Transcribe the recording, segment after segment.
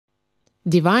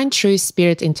Divine True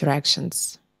Spirit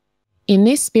Interactions. In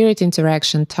this spirit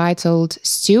interaction titled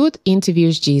Stuart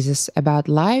Interviews Jesus About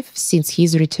Life Since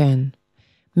His Return,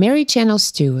 Mary channels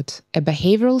Stuart, a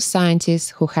behavioral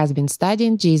scientist who has been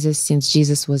studying Jesus since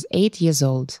Jesus was 8 years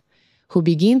old, who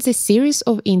begins a series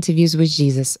of interviews with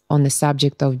Jesus on the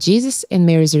subject of Jesus and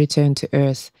Mary's return to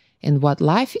earth and what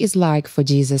life is like for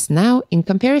Jesus now in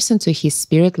comparison to his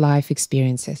spirit life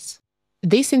experiences.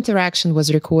 This interaction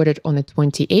was recorded on the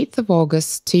 28th of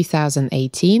August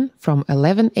 2018 from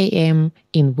 11 a.m.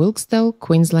 in Wilkesdale,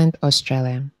 Queensland,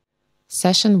 Australia.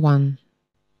 Session 1,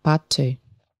 Part 2.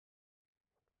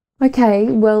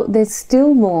 Okay, well, there's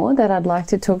still more that I'd like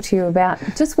to talk to you about.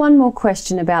 Just one more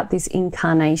question about this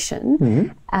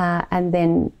incarnation, and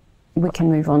then we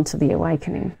can move on to the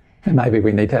awakening. Maybe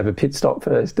we need to have a pit stop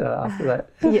first after that.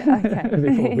 Yeah, okay.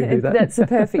 Before we do that. That's the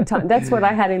perfect time. That's what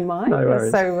I had in mind. No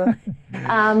worries.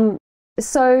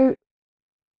 So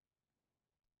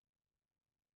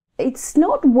it's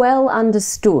not well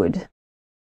understood,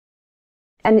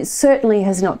 and it certainly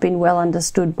has not been well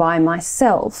understood by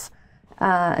myself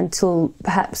until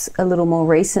perhaps a little more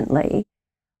recently,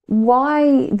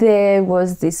 why there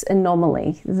was this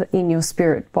anomaly in your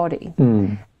spirit body.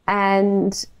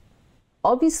 And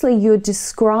obviously you're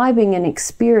describing an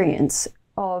experience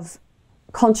of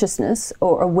consciousness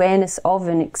or awareness of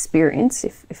an experience,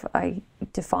 if I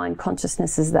define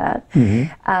consciousness as that,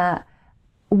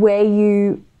 where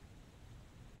you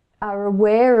are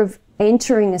aware of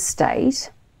entering a state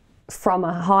from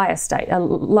a higher state, a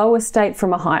lower state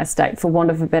from a higher state, for want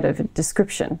of a better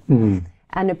description,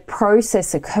 and a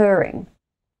process occurring.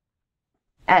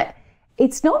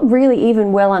 It's not really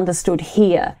even well understood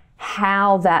here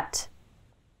how that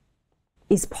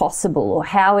is possible or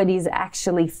how it is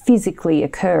actually physically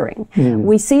occurring.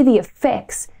 We see the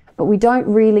effects, but we don't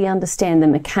really understand the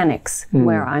mechanics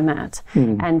where I'm at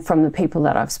and from the people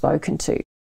that I've spoken to.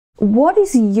 What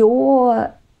is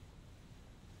your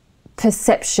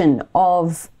perception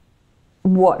of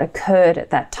what occurred at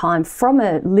that time from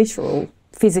a literal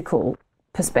physical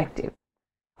perspective?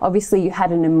 Obviously you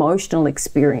had an emotional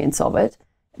experience of it,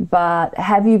 but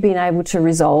have you been able to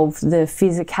resolve the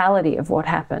physicality of what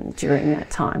happened during that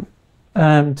time?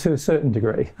 To a certain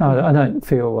degree. I don't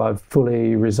feel I've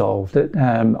fully resolved it.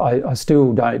 I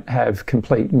still don't have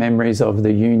complete memories of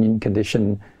the union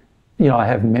condition. You know, I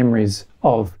have memories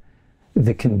of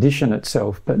the condition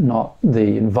itself, but not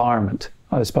the environment,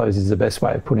 I suppose is the best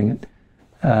way of putting it.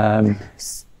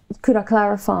 Could I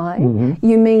clarify?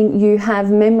 You mean you have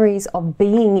memories of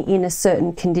being in a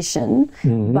certain condition,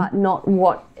 but not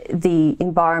what the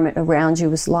environment around you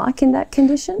was like in that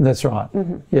condition? That's right.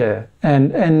 Yeah,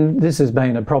 and this has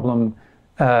been a problem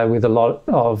with a lot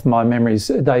of my memories.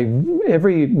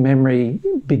 Every memory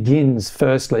begins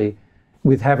firstly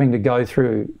with having to go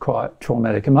through quite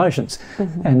traumatic emotions,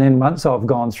 and then once I've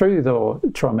gone through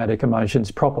the traumatic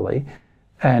emotions properly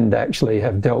and actually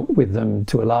have dealt with them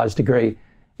to a large degree,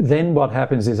 then what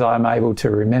happens is I'm able to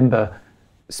remember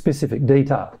specific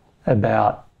detail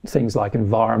about things like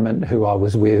environment, who I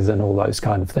was with, and all those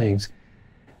kind of things.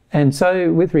 And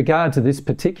so with regard to this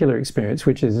particular experience,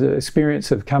 which is an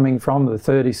experience of coming from the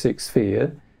 36th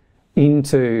sphere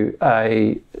into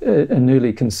a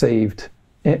newly conceived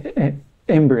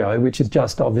embryo, which is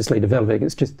just obviously developing,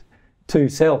 it's just 2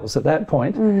 cells at that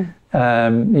point, you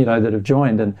know, that have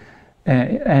joined,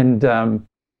 and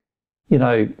you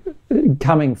know,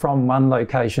 coming from one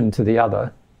location to the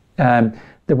other.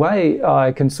 The way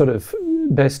I can sort of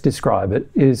best describe it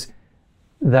is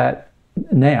that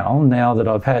now that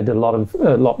I've had a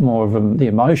lot more of the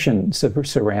emotions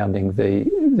surrounding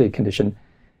the condition,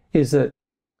 is that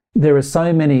there are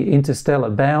so many interstellar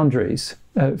boundaries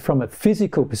from a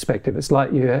physical perspective. It's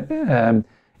like you,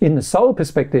 in the soul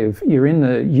perspective, you're in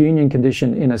the union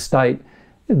condition in a state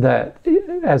that,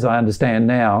 as I understand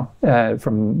now,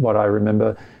 from what I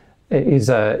remember, is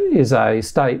a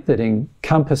state that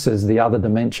encompasses the other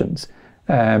dimensions.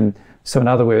 So in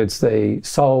other words, the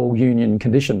soul union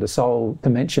condition, the soul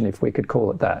dimension, if we could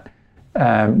call it that,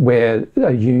 where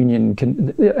a union,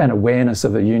 an awareness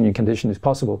of a union condition is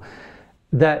possible,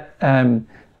 that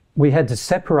we had to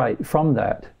separate from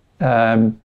that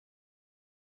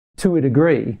to a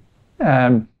degree,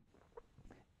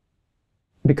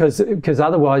 because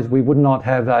otherwise we would not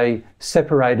have a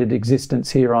separated existence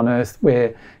here on earth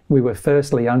where we were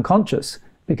firstly unconscious,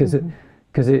 because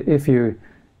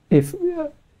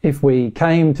if we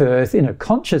came to earth in a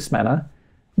conscious manner,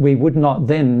 we would not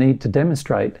then need to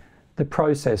demonstrate the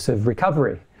process of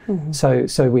recovery.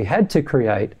 So we had to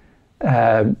create,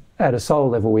 at a soul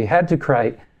level, we had to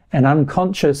create an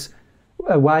unconscious,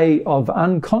 a way of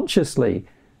unconsciously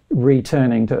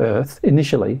returning to Earth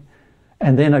initially,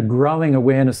 and then a growing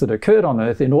awareness that occurred on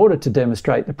Earth in order to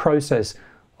demonstrate the process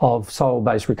of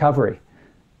soul-based recovery.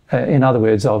 In other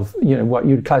words, of what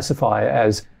you'd classify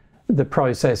as the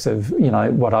process of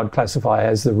what I'd classify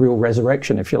as the real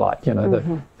resurrection, if you like.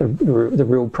 The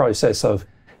real process of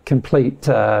complete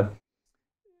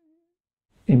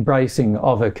embracing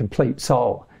of a complete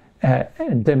soul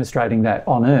and demonstrating that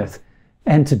on Earth.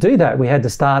 And to do that, we had to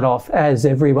start off, as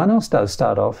everyone else does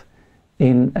start off,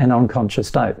 in an unconscious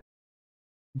state.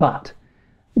 But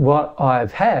what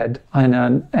I've had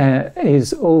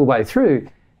is all the way through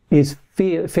is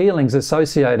feelings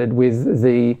associated with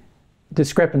the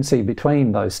discrepancy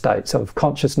between those states of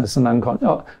consciousness and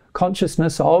unconscious,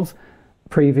 consciousness of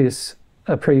previous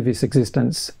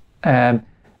existence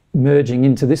merging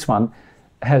into this one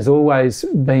has always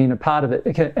been a part of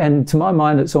it. And to my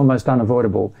mind, it's almost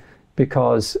unavoidable,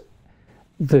 because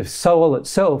the soul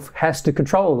itself has to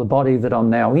control the body that I'm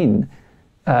now in,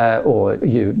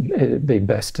 it'd be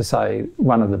best to say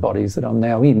one of the bodies that I'm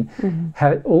now in.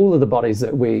 All of the bodies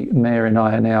that Mary and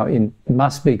I are now in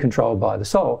must be controlled by the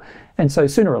soul. And so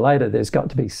sooner or later, there's got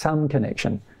to be some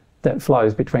connection that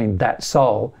flows between that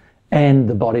soul and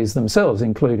the bodies themselves,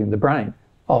 including the brain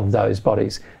of those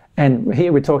bodies. And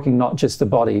here we're talking not just the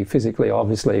body physically,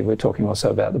 obviously, we're talking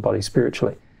also about the body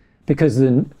spiritually. Because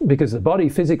the body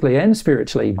physically and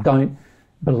spiritually don't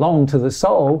belong to the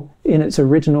soul in its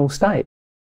original state.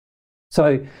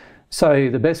 So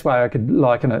the best way I could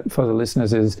liken it for the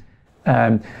listeners is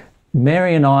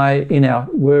Mary and I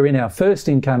were in our first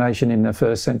incarnation in the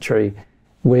first century.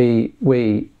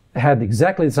 We had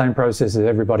exactly the same process as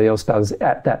everybody else does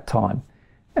at that time,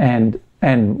 and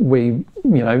we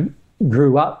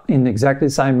grew up in exactly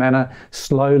the same manner,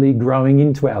 slowly growing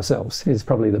into ourselves is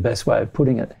probably the best way of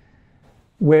putting it.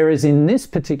 Whereas in this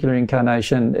particular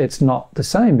incarnation, it's not the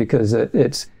same, because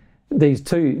there's these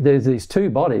two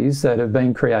bodies that have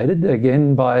been created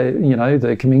again by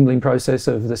the commingling process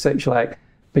of the sexual act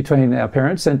between our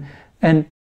parents, and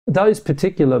those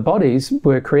particular bodies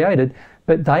were created,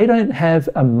 but they don't have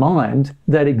a mind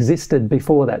that existed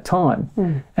before that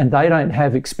time, and they don't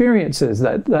have experiences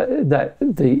that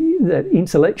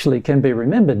intellectually can be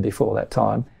remembered before that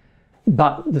time.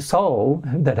 But the soul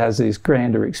that has this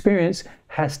grander experience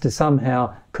has to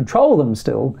somehow control them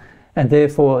still, and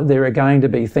therefore there are going to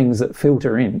be things that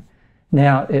filter in.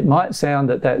 Now, it might sound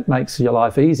that makes your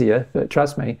life easier, but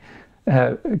trust me,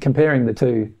 comparing the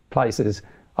two places,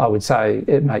 I would say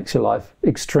it makes your life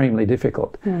extremely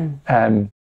difficult. The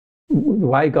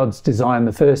way God's designed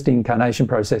the first incarnation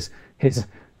process is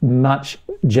much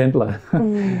gentler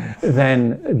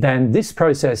than this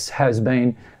process has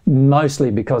been,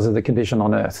 mostly because of the condition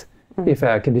on Earth. If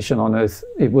our condition on Earth,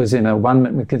 it was in a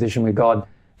one condition with God,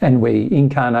 and we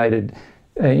incarnated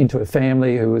into a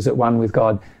family who was at one with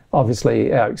God,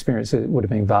 obviously our experience would have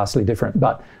been vastly different.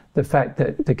 But the fact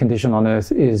that the condition on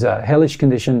Earth is a hellish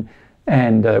condition,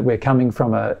 and we're coming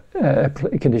from a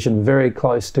condition very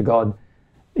close to God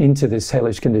into this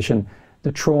hellish condition,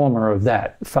 the trauma of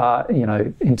that,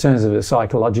 in terms of a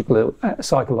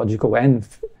psychological and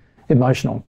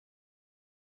emotional,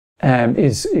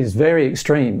 is very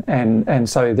extreme, and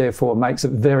so therefore makes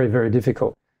it very, very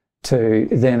difficult to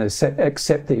then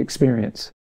accept the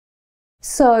experience.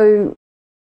 So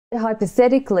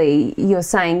hypothetically, you're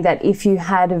saying that if you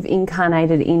had have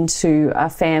incarnated into a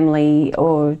family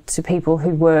or to people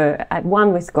who were at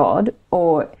one with God,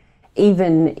 or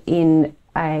even in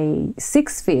a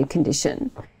sixth sphere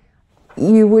condition,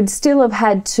 you would still have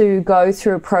had to go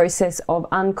through a process of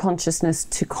unconsciousness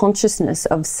to consciousness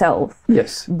of self.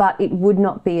 Yes. But it would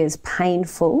not be as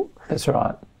painful. That's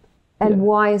right. And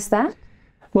why is that?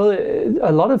 Well,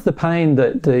 a lot of the pain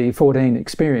that the 14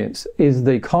 experience is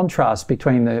the contrast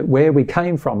between where we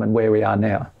came from and where we are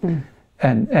now.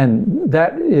 And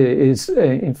that is,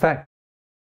 in fact,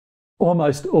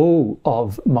 almost all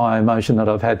of my emotion that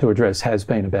I've had to address has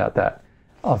been about that.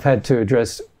 I've had to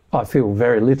address, I feel,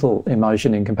 very little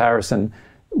emotion in comparison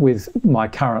with my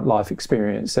current life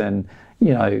experience, and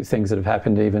things that have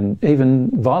happened, even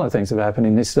violent things that have happened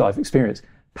in this life experience,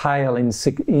 pale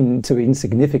into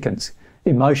insignificance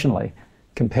emotionally,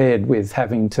 compared with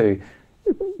having to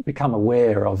become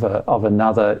aware of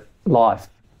another life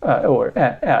or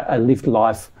a lived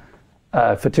life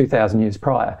for 2,000 years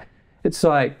prior. It's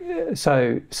like,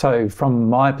 so from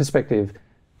my perspective,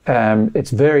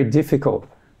 it's very difficult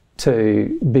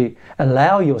to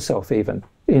allow yourself, even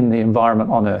in the environment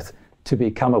on Earth, to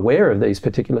become aware of these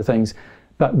particular things.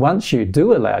 But once you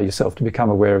do allow yourself to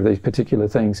become aware of these particular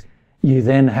things, you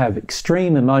then have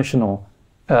extreme emotional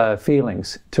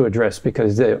feelings to address,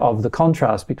 because of the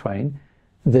contrast between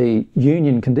the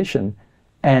union condition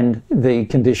and the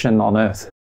condition on earth.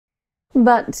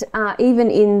 But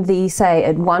even in the, say,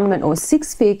 at-one-ment or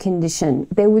six-sphere condition,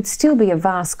 there would still be a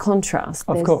vast contrast.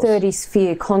 Of There's course.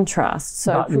 30-sphere contrast.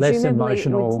 So But less presumably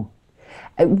emotional.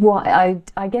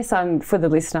 I guess for the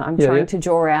listener, I'm trying to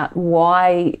draw out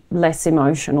why less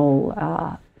emotional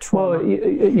trauma. Well,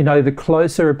 you know, the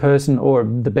closer a person or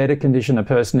the better condition a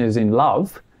person is in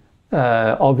love,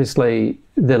 obviously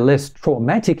the less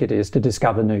traumatic it is to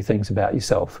discover new things about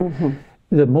yourself.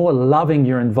 The more loving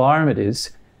your environment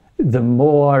is, the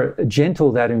more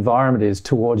gentle that environment is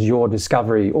towards your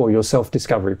discovery or your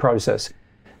self-discovery process.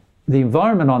 The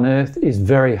environment on earth is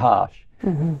very harsh,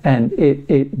 and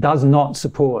it does not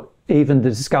support even the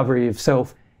discovery of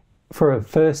self for a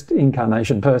first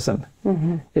incarnation person.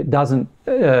 It doesn't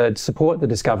support the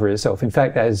discovery of self. In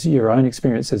fact, as your own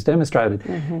experience has demonstrated,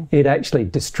 it actually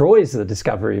destroys the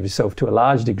discovery of yourself to a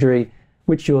large degree,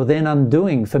 which you're then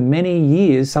undoing for many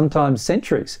years, sometimes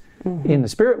centuries, in the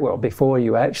spirit world before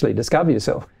you actually discover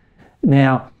yourself.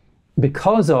 Now,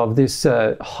 because of this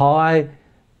high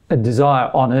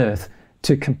desire on earth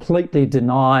to completely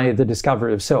deny the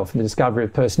discovery of self, the discovery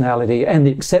of personality, and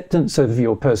the acceptance of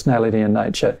your personality and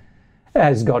nature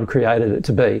as God created it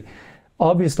to be,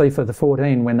 obviously for the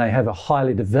 14, when they have a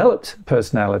highly developed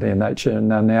personality and nature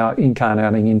and are now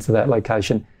incarnating into that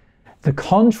location, the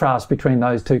contrast between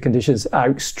those two conditions are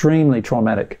extremely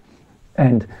traumatic.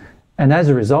 And as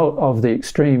a result of the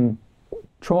extreme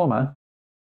trauma,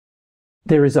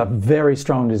 there is a very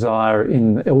strong desire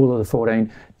in all of the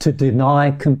 14 to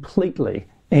deny completely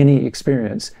any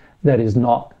experience that is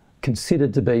not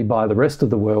considered to be by the rest of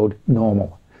the world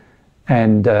normal.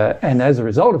 And as a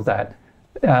result of that,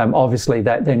 obviously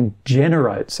that then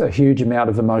generates a huge amount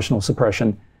of emotional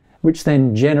suppression, which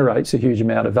then generates a huge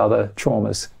amount of other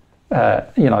traumas,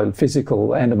 you know,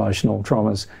 physical and emotional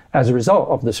traumas as a result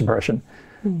of the suppression.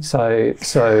 So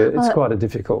it's quite a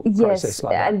difficult process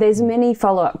like that. There's many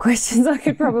follow-up questions I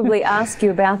could probably ask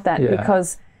you about that,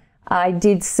 because I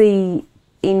did see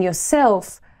in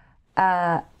yourself,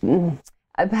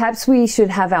 perhaps we should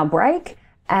have our break,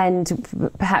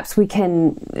 and perhaps we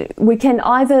can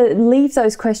either leave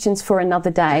those questions for another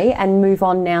day and move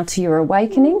on now to your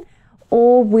awakening,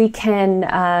 or we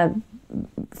can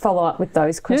follow up with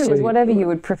those questions, whatever you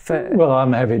would prefer. Well,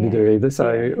 I'm happy to do either.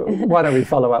 So why don't we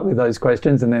follow up with those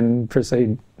questions and then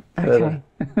proceed further?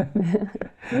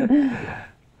 Okay.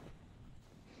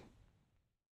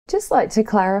 Just like to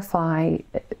clarify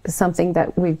something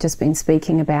that we've just been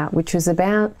speaking about, which was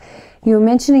about, you were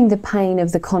mentioning the pain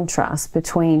of the contrast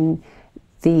between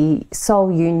the soul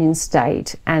union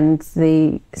state and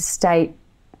the state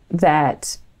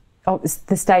that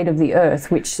the state of the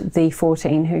earth, which the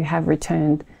 14 who have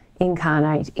returned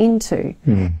incarnate into.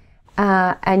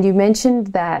 And you mentioned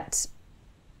that,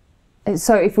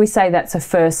 so if we say that's a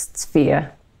first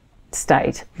sphere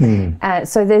state,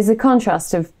 so there's a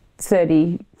contrast of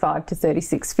 35 to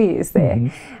 36 spheres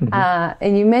there.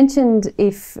 And you mentioned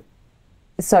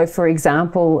for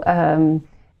example,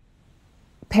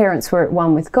 parents were at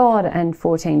one with God and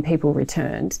 14 people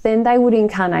returned, then they would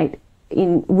incarnate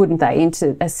wouldn't they,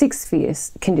 into a sixth sphere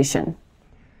condition?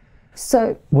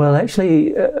 So, well,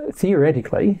 actually,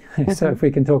 theoretically, so if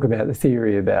we can talk about the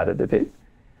theory about it a bit,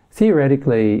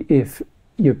 theoretically, if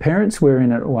your parents were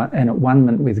in an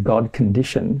at-one-ment with God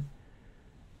condition,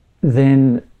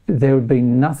 then there would be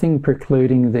nothing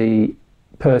precluding the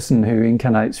person who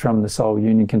incarnates from the soul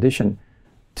union condition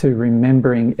to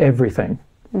remembering everything,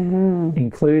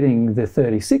 including the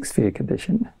 36 sphere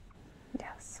condition.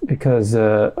 Because,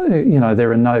 you know,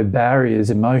 there are no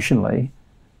barriers emotionally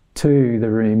to the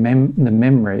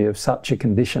memory of such a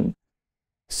condition.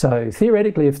 So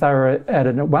theoretically, if they were at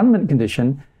an at-one-ment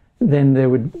condition, then there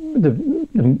would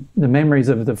the memories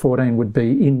of the 14 would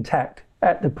be intact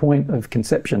at the point of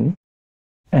conception,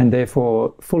 and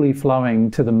therefore fully flowing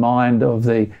to the mind of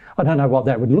the, I don't know what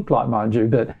that would look like, mind you,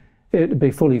 but it would be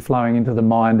fully flowing into the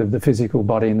mind of the physical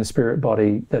body and the spirit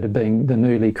body that are being the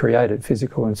newly created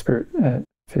physical and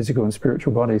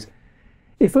spiritual bodies.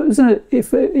 If it was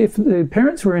if the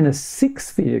parents were in a sixth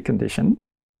sphere condition,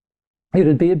 it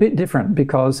would be a bit different,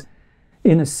 because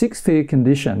in a sixth sphere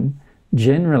condition,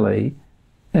 generally,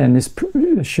 and this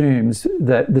assumes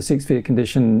that the sixth sphere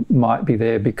condition might be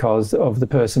there because of the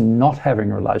person not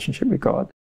having a relationship with God.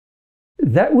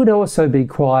 That would also be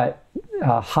quite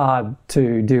hard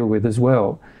to deal with as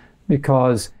well,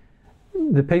 because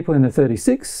the people in the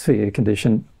 36th sphere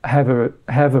condition have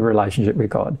a relationship with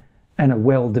God, and a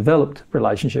well-developed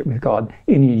relationship with God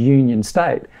in a union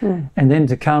state. And then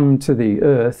to come to the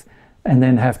earth and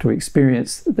then have to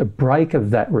experience the break of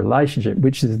that relationship,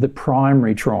 which is the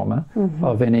primary trauma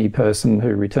of any person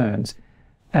who returns.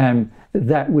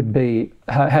 That would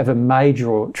have a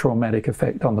major traumatic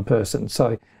effect on the person.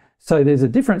 So there's a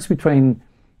difference between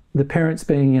the parents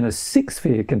being in a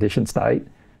 6-sphere conditioned state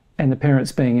and the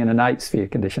parents being in an 8-sphere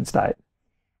conditioned state.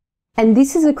 And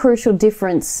this is a crucial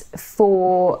difference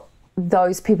for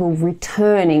those people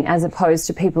returning as opposed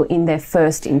to people in their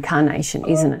first incarnation,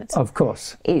 isn't it? Of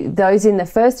course. Those in the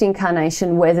first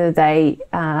incarnation, whether they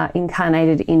are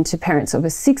incarnated into parents of a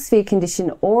 6-sphere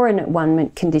condition or an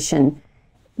at-one-ment condition,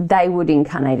 they would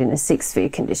incarnate in a 6-sphere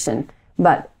condition.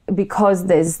 But because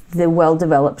there's the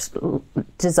well-developed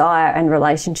desire and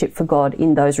relationship for God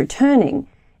in those returning,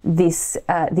 the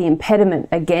impediment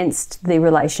against the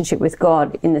relationship with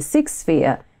God in the 6th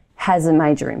sphere has a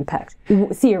major impact,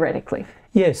 theoretically.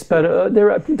 Yes, but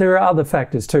there are other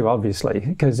factors too, obviously,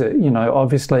 because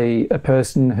obviously a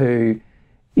person who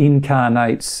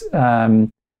incarnates,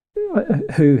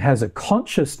 who has a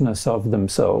consciousness of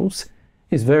themselves,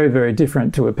 is very, very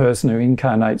different to a person who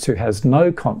incarnates who has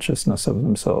no consciousness of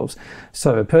themselves.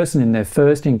 So a person in their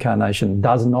first incarnation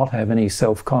does not have any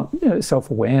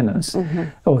self-awareness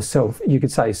or you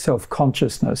could say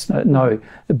self-consciousness, no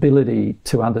ability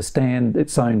to understand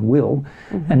its own will.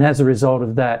 And as a result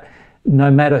of that,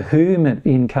 no matter whom it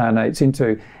incarnates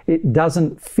into, it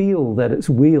doesn't feel that its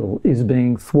will is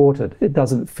being thwarted. It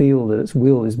doesn't feel that its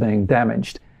will is being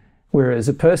damaged. Whereas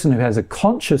a person who has a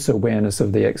conscious awareness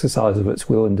of the exercise of its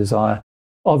will and desire,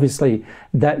 obviously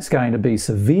that's going to be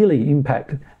severely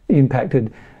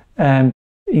impacted,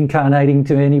 incarnating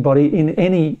to anybody in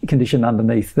any condition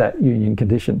underneath that union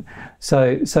condition.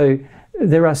 So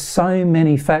there are so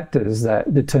many factors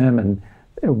that determine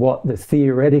what the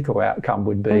theoretical outcome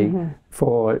would be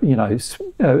for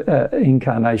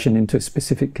incarnation into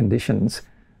specific conditions.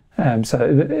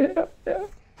 So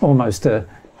almost a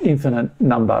infinite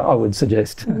number, I would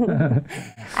suggest.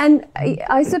 And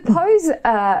I suppose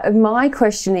my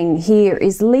questioning here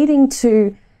is leading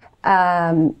to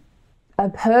a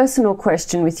personal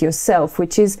question with yourself,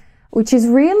 which is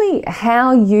really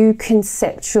how you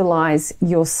conceptualize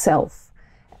yourself,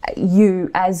 you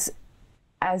as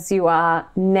you are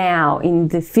now in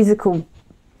the physical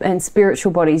and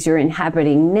spiritual bodies you're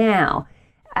inhabiting now.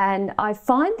 And I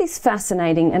find this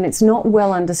fascinating, and it's not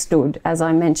well understood, as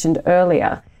I mentioned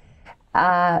earlier.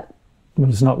 Well,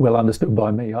 it's not well understood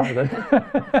by me either.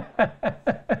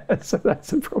 So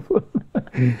that's a problem.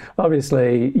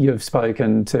 Obviously, you've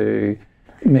spoken to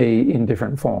me in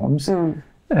different forms,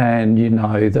 and you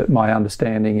know that my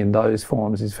understanding in those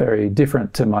forms is very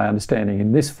different to my understanding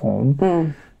in this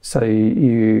form. So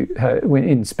you,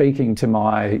 in speaking to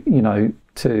my,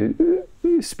 to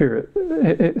spirit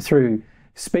through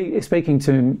speaking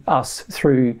to us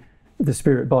through the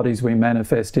spirit bodies we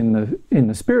manifest in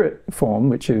the spirit form,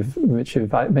 which you've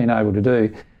been able to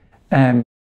do, and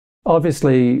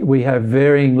obviously we have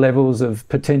varying levels of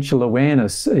potential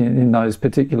awareness in those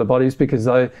particular bodies, because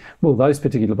those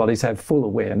particular bodies have full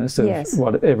awareness of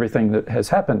everything that has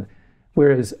happened,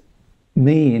 whereas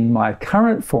me in my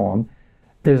current form,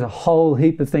 there's a whole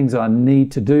heap of things I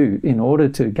need to do in order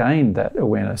to gain that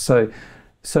awareness.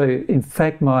 So in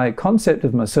fact, my concept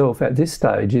of myself at this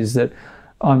stage is that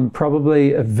I'm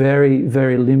probably a very,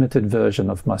 very limited version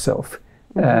of myself.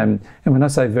 And when I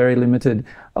say very limited,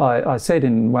 I said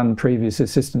in one previous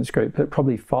assistance group that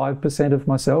probably 5% of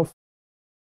myself.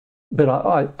 But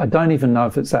I don't even know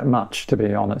if it's that much, to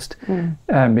be honest,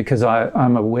 because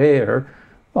I'm aware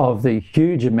of the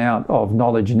huge amount of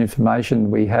knowledge and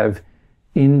information we have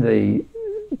in the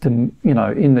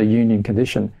union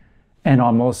condition. And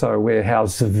I'm also aware how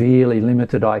severely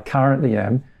limited I currently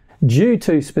am due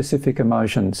to specific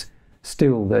emotions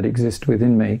still that exist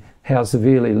within me, how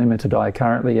severely limited I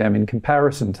currently am in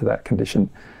comparison to that condition.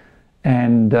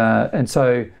 And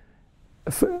so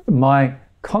my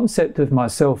concept of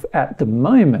myself at the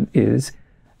moment is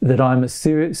that I'm a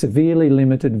severely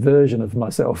limited version of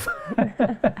myself.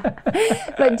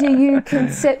 But do you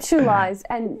conceptualize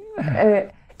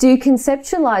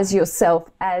yourself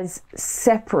as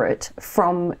separate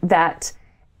from that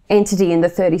entity in the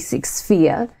 36th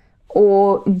sphere,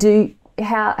 or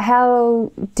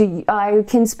I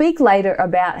can speak later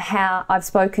about how I've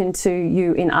spoken to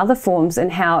you in other forms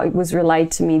and how it was relayed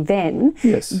to me then.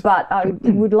 Yes. But I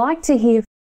would like to hear,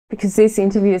 because this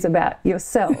interview is about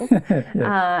yourself,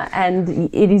 and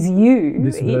it is you.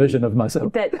 This version of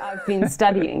myself. That I've been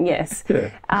studying, yes.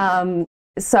 Yeah.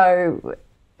 So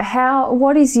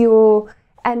what is your,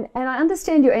 and I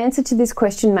understand your answer to this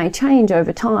question may change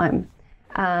over time.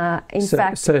 In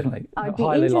fact, certainly, I'd be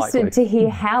highly interested likely to hear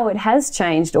how it has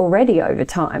changed already over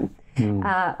time.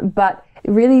 But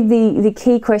really the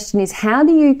key question is, how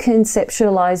do you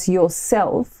conceptualize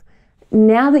yourself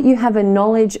now that you have a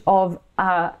knowledge of,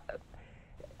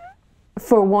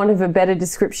 for want of a better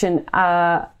description,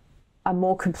 a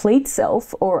more complete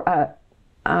self, or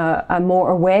a more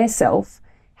aware self?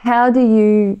 How do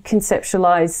you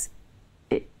conceptualize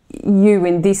you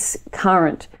in this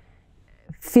current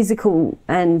physical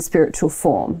and spiritual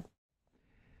form?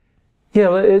 Yeah,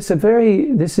 well, this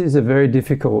is a very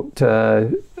difficult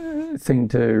thing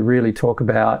to really talk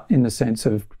about in the sense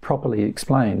of properly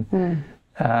explain.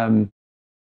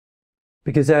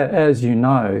 Because as you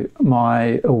know,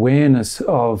 my awareness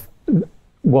of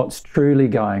what's truly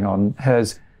going on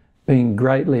has been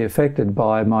greatly affected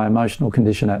by my emotional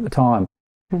condition at the time.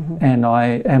 And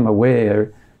I am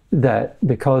aware that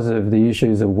because of the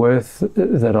issues of worth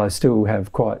that I still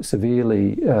have quite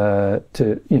severely,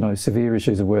 severe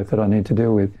issues of worth that I need to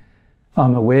deal with,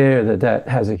 I'm aware that that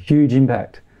has a huge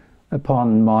impact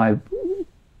upon my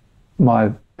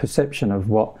perception of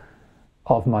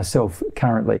myself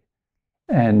currently.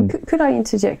 And could I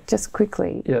interject just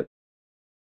quickly? Yeah.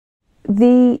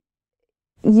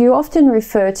 You often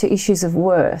refer to issues of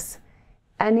worth.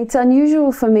 And it's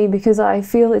unusual for me because I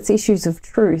feel it's issues of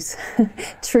truth,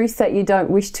 truth that you don't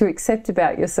wish to accept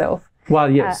about yourself. Well,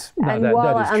 yes.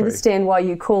 While I understand why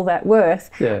you call that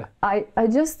worth, I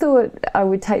just thought I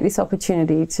would take this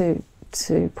opportunity to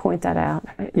point that out.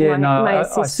 Yeah,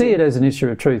 I see it as an issue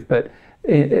of truth, but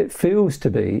it feels to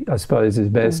be, I suppose, is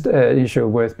best an issue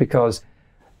of worth, because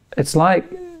it's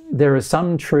like there are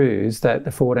some truths that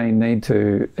the 14 need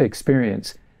to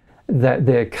experience that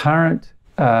their current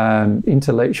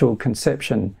intellectual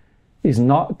conception is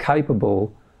not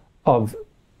capable of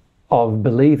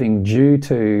believing due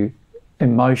to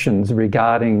emotions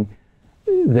regarding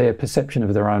their perception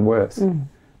of their own worth.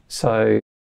 So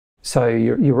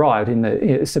you're right in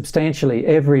that substantially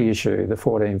every issue the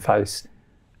 14 face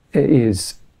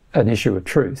is an issue of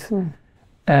truth.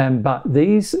 But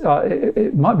these,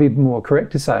 it might be more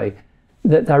correct to say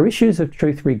that they're issues of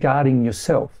truth regarding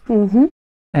yourself.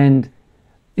 And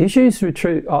issues of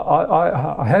truth,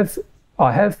 I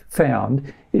have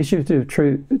found issues of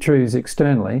truths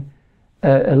externally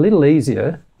a little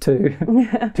easier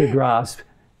to grasp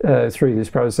through this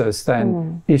process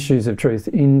than issues of truth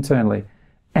internally.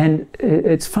 And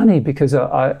it's funny because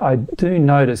I do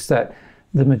notice that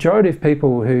the majority of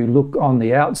people who look on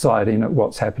the outside in at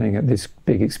what's happening at this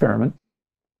big experiment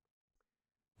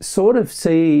sort of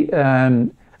see,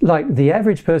 like the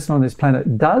average person on this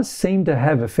planet does seem to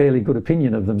have a fairly good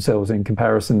opinion of themselves in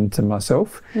comparison to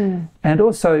myself, and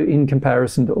also in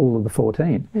comparison to all of the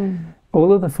 14.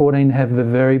 All of the 14 have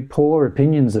very poor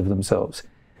opinions of themselves.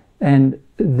 And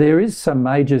there is some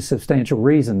major substantial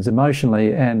reasons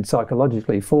emotionally and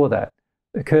psychologically for that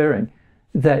occurring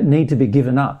that need to be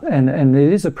given up. And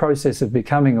it is a process of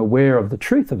becoming aware of the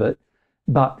truth of it.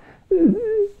 But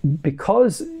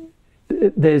because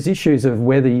there's issues of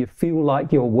whether you feel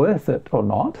like you're worth it or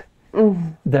not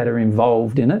that are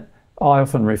involved in it, I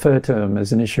often refer to them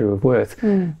as an issue of worth.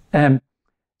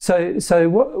 So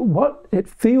what it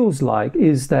feels like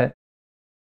is that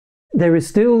there is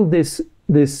still this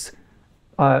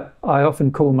I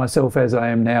often call myself, as I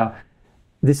am now,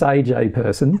 this AJ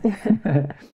person.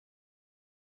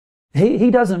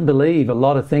 He doesn't believe a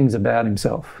lot of things about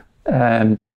himself,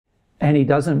 and he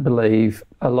doesn't believe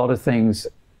a lot of things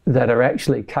that are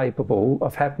actually capable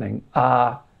of happening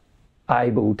are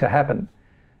able to happen.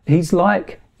 He's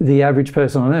like the average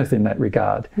person on earth in that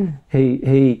regard.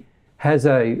 He has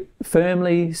a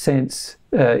firmly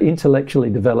intellectually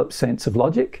developed sense of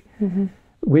logic,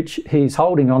 which he's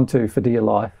holding on to for dear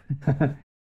life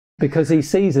because he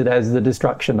sees it as the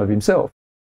destruction of himself,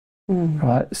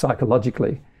 right,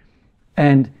 psychologically.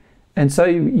 And so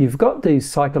you've got these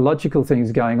psychological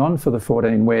things going on for the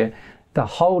 14 where they're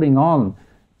holding on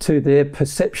to their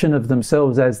perception of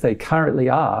themselves as they currently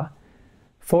are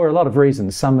for a lot of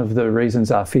reasons. Some of the reasons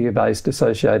are fear-based,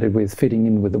 associated with fitting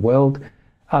in with the world.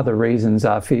 Other reasons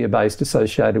are fear-based,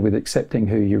 associated with accepting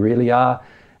who you really are.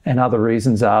 And other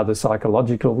reasons are the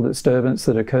psychological disturbance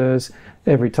that occurs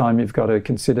every time you've got to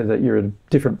consider that you're a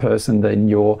different person than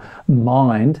your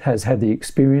mind has had the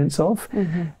experience of.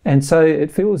 And so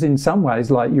it feels in some ways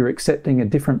like you're accepting a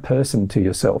different person to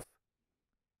yourself,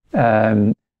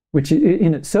 which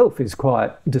in itself is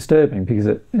quite disturbing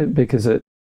because it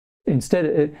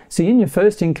see, in your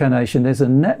first incarnation, there's a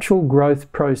natural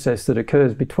growth process that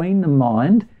occurs between the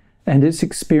mind and its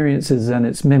experiences and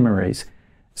its memories.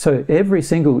 So every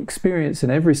single experience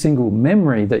and every single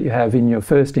memory that you have in your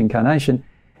first incarnation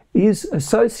is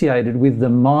associated with the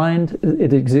mind.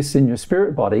 It exists in your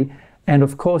spirit body and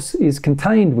of course is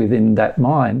contained within that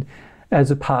mind as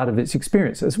a part of its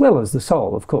experience, as well as the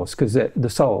soul, of course, because the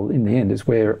soul in the end is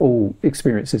where all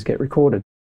experiences get recorded.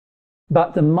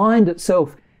 But the mind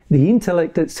itself, the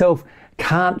intellect itself,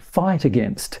 can't fight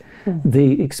against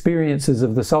the experiences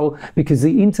of the soul, because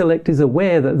the intellect is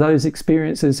aware that those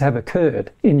experiences have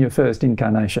occurred in your first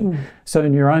incarnation. So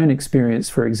in your own experience,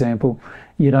 for example,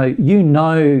 you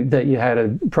know that you had a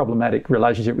problematic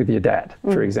relationship with your dad,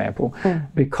 for example,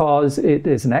 because it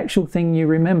is an actual thing you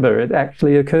remember. It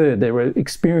actually occurred. There were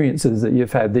experiences that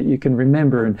you've had that you can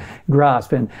remember and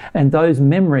grasp. And those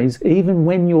memories, even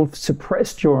when you've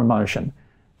suppressed your emotion,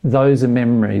 those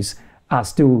memories are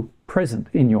still present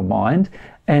in your mind.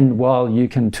 And while you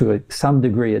can, to some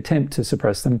degree, attempt to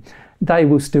suppress them, they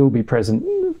will still be present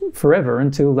forever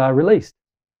until they're released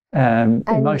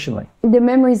emotionally. The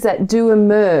memories that do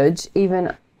emerge,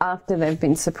 even after they've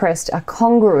been suppressed, are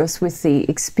congruous with the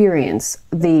experience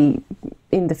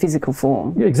in the physical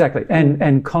form. Exactly,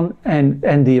 and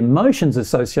the emotions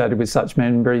associated with such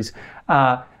memories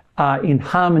are in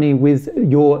harmony with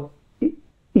your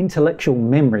intellectual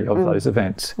memory of those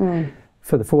events.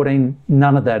 For the 14,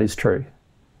 none of that is true.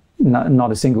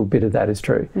 Not a single bit of that is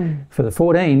true. For the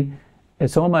 14,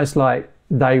 it's almost like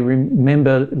they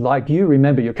remember, like you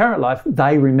remember your current life,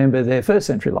 they remember their first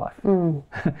century life.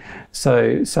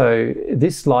 So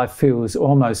this life feels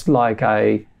almost like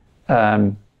a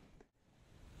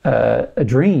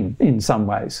dream in some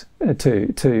ways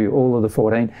to all of the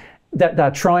 14, that they're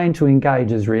trying to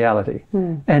engage as reality,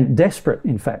 and desperate,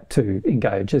 in fact, to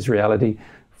engage as reality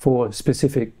for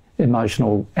specific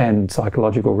emotional and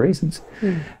psychological reasons.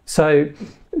 So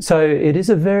it is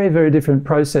a very, very different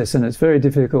process, and it's very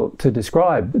difficult to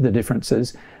describe the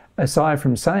differences, aside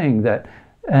from saying that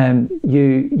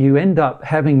you end up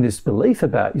having this belief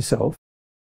about yourself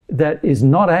that is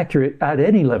not accurate at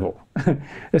any level.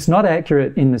 It's not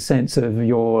accurate in the sense of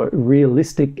your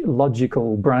realistic,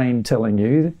 logical brain telling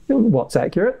you what's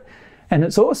accurate, and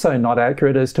it's also not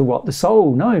accurate as to what the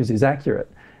soul knows is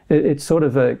accurate. It's sort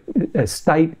of a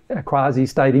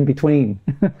quasi-state in between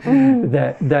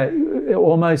that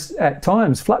almost at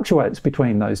times fluctuates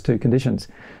between those two conditions.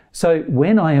 So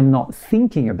when I am not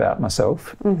thinking about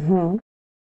myself,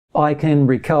 I can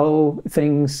recall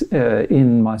things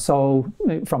in my soul,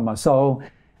 from my soul,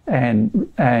 and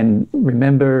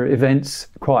remember events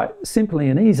quite simply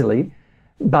and easily.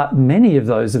 But many of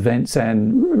those events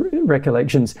and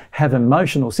recollections have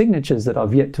emotional signatures that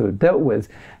I've yet to have dealt with.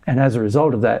 And as a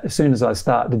result of that, as soon as I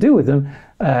start to deal with them,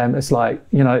 it's like,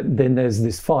 then there's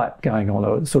this fight going on,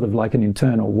 or sort of like an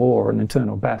internal war, an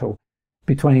internal battle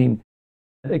between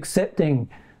accepting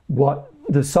what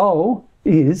the soul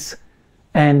is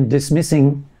and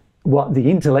dismissing what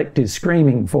the intellect is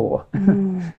screaming for,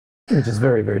 which is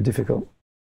very, very difficult.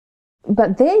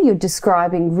 But there you're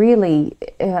describing really,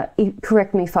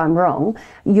 correct me if I'm wrong,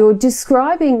 you're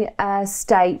describing a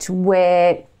state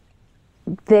where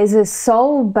there's a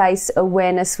soul-based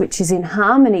awareness which is in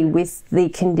harmony with the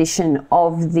condition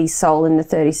of the soul in the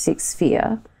 36th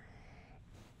sphere.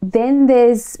 Then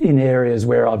there's... In areas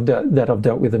where I've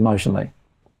dealt with emotionally.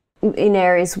 In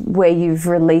areas where you've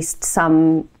released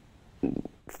some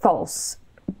false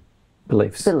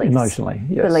beliefs emotionally.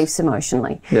 Yes. Beliefs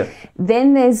emotionally. Yeah.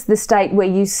 Then there's the state where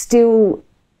you still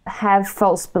have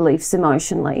false beliefs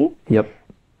emotionally. Yep.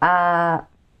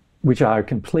 Which are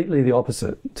completely the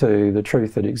opposite to the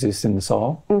truth that exists in the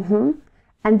soul.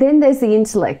 And then there's the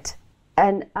intellect.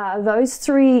 And are those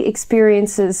three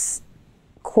experiences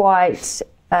quite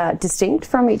distinct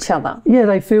from each other? Yeah,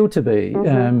 they feel to be.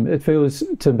 It feels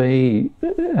to be,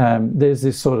 there's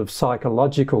this sort of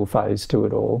psychological phase to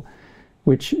it all.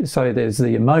 So there's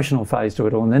the emotional phase to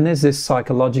it all, and then there's this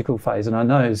psychological phase. And I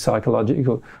know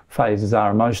psychological phases are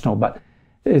emotional, but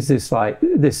there's this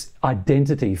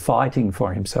identity fighting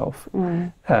for himself,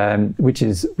 which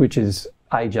is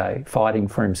AJ fighting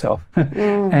for himself,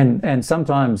 and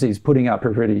sometimes he's putting up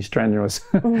a pretty strenuous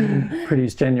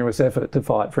effort to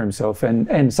fight for himself,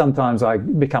 and sometimes I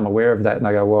become aware of that and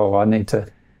I go, well, I need to,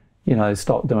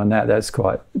 stop doing that. That's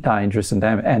quite dangerous and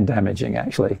damaging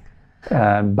actually,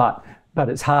 But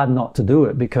it's hard not to do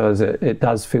it, because it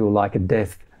does feel like a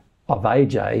death of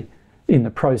AJ in the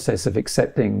process of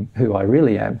accepting who I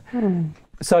really am.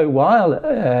 So while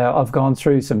I've gone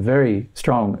through some very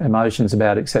strong emotions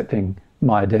about accepting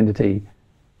my identity,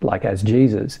 like as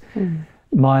Jesus,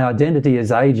 my identity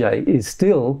as AJ is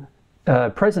still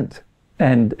present,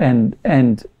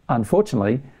 and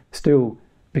unfortunately still,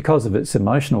 because of its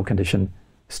emotional condition,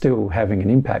 still having an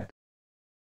impact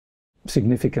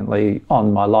significantly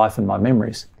on my life and my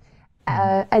memories.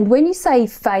 And when you say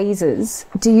phases,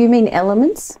 do you mean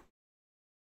elements?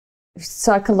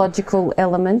 psychological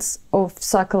elements or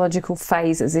psychological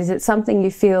phases? Is it something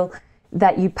you feel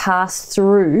that you pass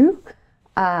through,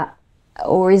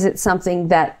 or is it something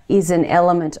that is an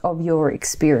element of your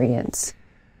experience?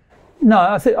 No,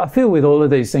 I feel with all of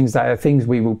these things, they are things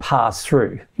we will pass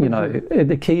through. You know,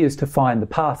 the key is to find the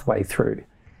pathway through.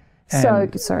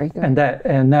 And, Sorry. And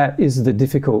that is the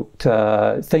difficult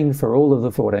thing for all of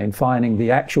the 14, finding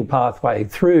the actual pathway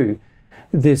through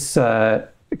this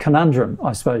conundrum,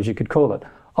 I suppose you could call it,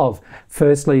 of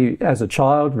firstly as a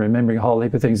child remembering a whole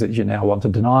heap of things that you now want to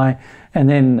deny, and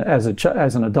then as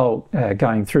an adult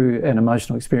going through an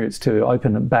emotional experience to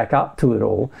open it back up to it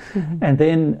all, and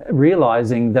then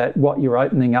realising that what you're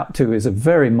opening up to is a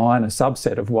very minor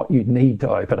subset of what you need to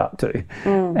open up to.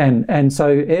 And so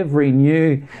every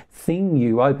new thing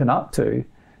you open up to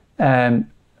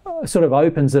sort of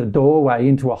opens a doorway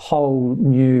into a whole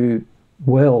new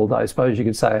world, I suppose you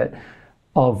could say it,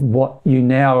 of what you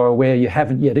now are aware you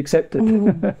haven't yet accepted.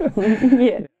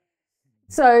 Yeah.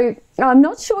 So I'm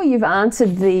not sure you've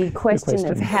answered the question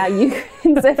of how you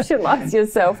conceptualise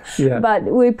yourself, but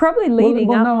we're probably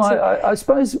leading up to... I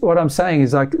suppose what I'm saying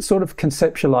is I sort of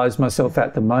conceptualise myself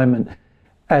at the moment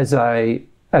as a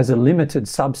limited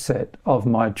subset of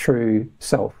my true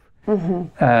self.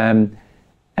 And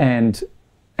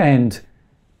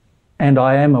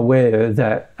I am aware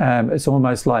that it's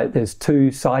almost like there's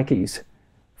two psyches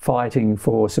fighting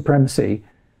for supremacy.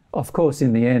 Of course,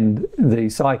 in the end, the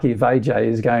psyche of AJ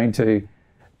is going to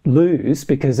lose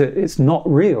because it's not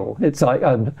real. It's like,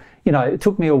 you know, it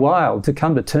took me a while to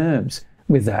come to terms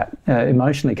with that,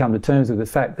 emotionally come to terms with the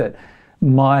fact that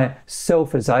my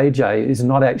self as AJ is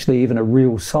not actually even a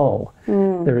real soul.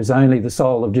 There is only the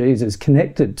soul of Jesus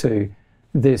connected to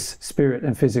this spirit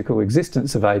and physical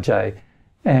existence of AJ.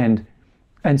 And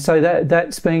so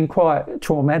that's been quite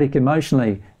traumatic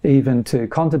emotionally even to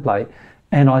contemplate.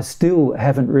 And I still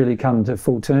haven't really come to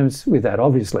full terms with that,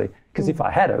 obviously, because if I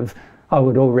had have, I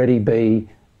would already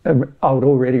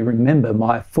remember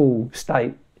my full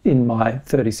state in my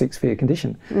 36 sphere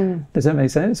condition. Does that make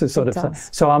sense? It's sort of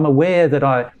so I'm aware that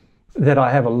I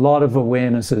have a lot of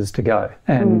awarenesses to go,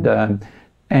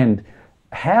 and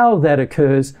how that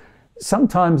occurs.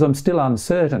 Sometimes I'm still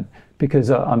uncertain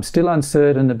because I'm still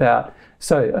uncertain about.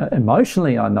 So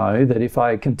emotionally, I know that if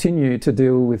I continue to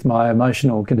deal with my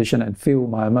emotional condition and feel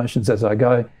my emotions as I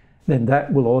go, then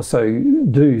that will also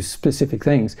do specific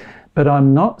things. But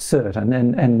I'm not certain,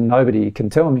 and nobody can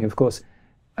tell me, of course,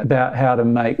 about how to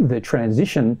make the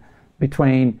transition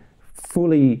between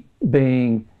fully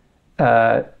being,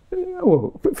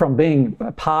 or from being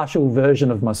a partial version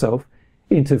of myself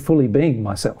into fully being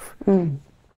myself.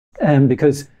 And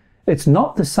because it's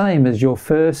not the same as your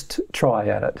first try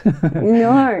at it.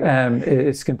 No.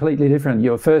 It's completely different.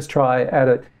 Your first try at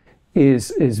it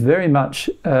is very much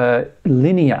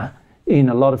linear in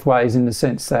a lot of ways, in the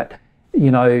sense that, you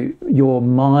know, your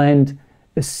mind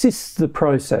assists the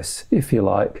process, if you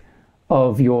like,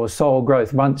 of your soul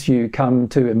growth once you come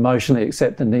to emotionally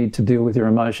accept the need to deal with your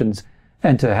emotions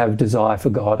and to have desire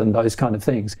for God and those kind of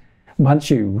things.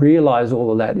 Once you realise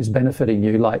all of that is benefiting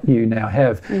you, like you now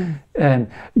have,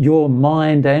 and your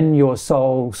mind and your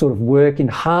soul sort of work in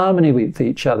harmony with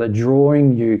each other,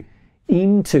 drawing you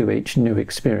into each new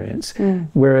experience.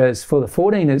 Whereas for the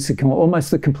 14, it's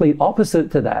almost the complete opposite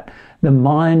to that. The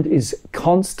mind is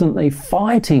constantly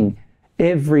fighting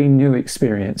every new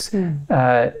experience,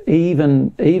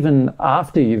 even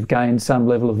after you've gained some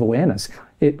level of awareness.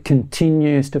 It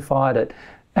continues to fight it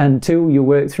until you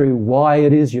work through why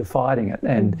it is you're fighting it,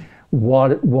 and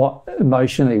what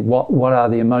emotionally, what are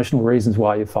the emotional reasons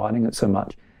why you're fighting it so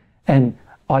much. And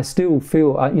I still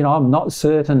feel, you know, I'm not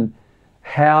certain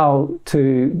how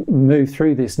to move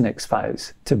through this next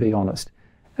phase, to be honest.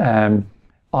 I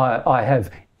have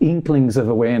inklings of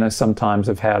awareness sometimes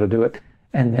of how to do it,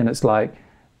 and then it's like,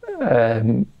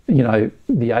 you know,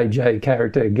 the AJ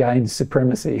character gains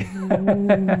supremacy,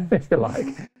 if you like.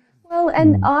 Well,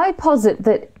 and I posit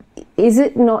that, is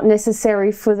it not necessary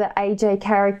for the AJ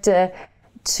character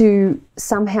to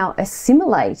somehow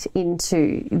assimilate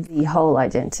into the whole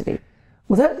identity?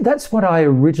 Well, that's what I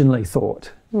originally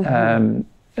thought. And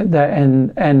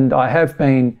I have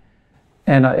been,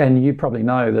 and you probably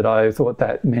know that I thought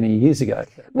that many years ago.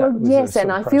 Well, yes,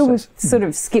 and I feel we've sort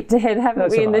of skipped ahead,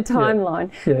 haven't we, in the timeline?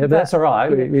 Yeah, but that's all right.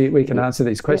 We can answer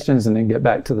these questions and then get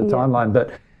back to the timeline.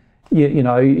 But you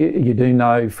know, you do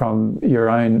know from your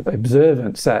own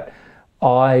observance that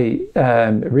I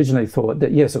originally thought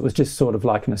that, yes, it was just sort of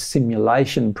like an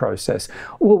assimilation process.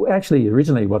 Well, actually,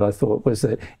 originally what I thought was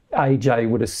that AJ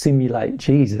would assimilate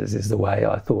Jesus, is the way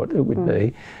I thought it would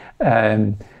be.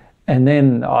 And And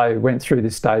then I went through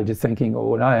this stage of thinking,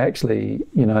 oh, no, actually,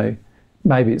 you know,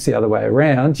 maybe it's the other way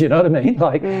around, you know what I mean?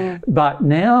 Like, but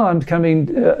now I'm coming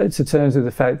to terms with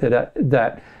the fact that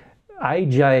that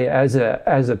AJ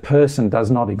as a person does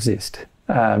not exist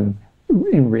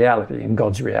in reality, in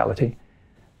God's reality,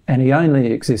 and he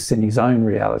only exists in his own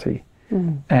reality.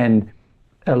 And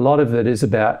a lot of it is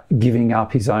about giving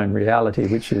up his own reality,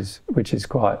 which is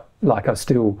quite, like, I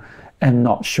still am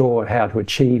not sure how to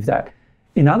achieve that.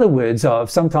 In other words, I've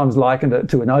sometimes likened it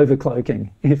to an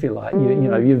overcloaking, if you like. You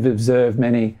know, you've observed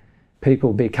many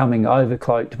people becoming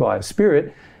overcloaked by a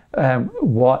spirit.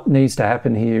 What needs to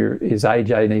happen here is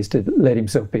AJ needs to let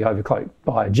himself be overcloaked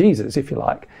by Jesus, if you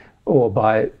like, or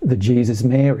by the Jesus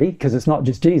Mary, because it's not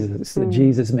just Jesus, it's the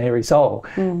Jesus Mary soul,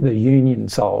 the union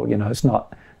soul, you know, it's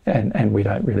not, and we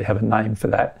don't really have a name for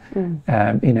that.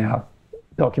 In our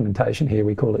documentation here,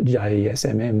 we call it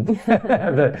JESMM.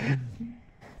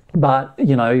 But,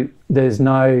 you know, there's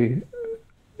no,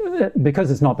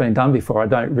 because it's not been done before, I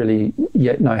don't really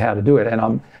yet know how to do it, and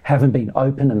I haven't been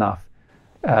open enough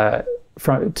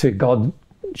to God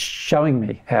showing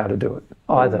me how to do it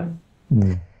either.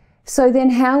 So then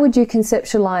how would you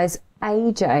conceptualise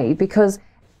AJ? Because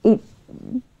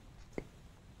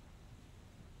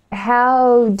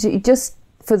just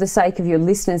for the sake of your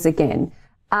listeners again,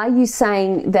 are you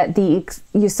saying that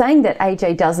you're saying that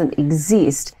AJ doesn't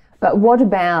exist, but what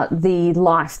about the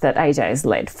life that AJ has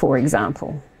led, for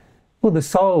example? Well, the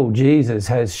soul, Jesus,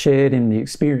 has shared in the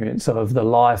experience of the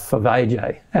life of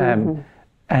AJ.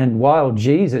 And while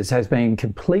Jesus has been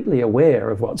completely aware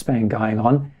of what's been going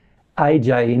on,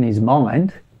 AJ in his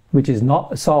mind, which is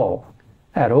not a soul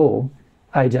at all,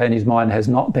 AJ in his mind has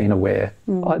not been aware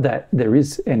that there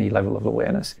is any level of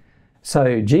awareness.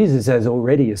 So Jesus has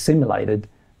already assimilated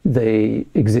the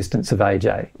existence of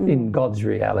AJ in God's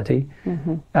reality.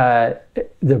 The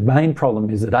main problem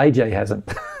is that AJ hasn't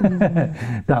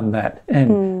done that,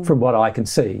 and from what I can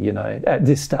see, you know, at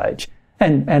this stage,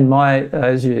 and my,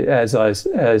 as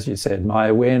you said, my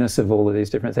awareness of all of these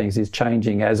different things is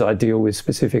changing as I deal with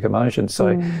specific emotions.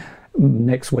 So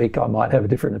next week I might have a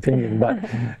different opinion,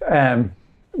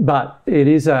 but it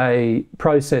is a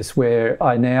process where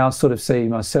I now sort of see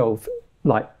myself,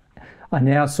 like, I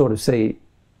now sort of see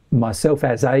myself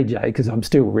as AJ, because I'm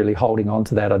still really holding on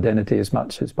to that identity as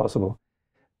much as possible,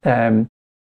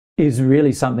 is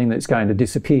really something that's going to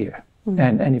disappear.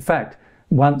 And in fact,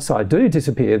 once I do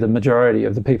disappear, the majority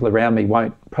of the people around me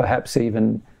won't perhaps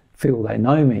even feel they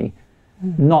know me.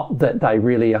 Not that they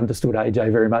really understood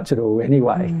AJ very much at all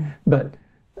anyway, but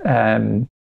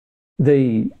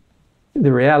the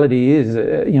reality is,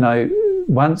 you know,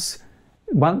 once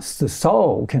the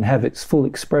soul can have its full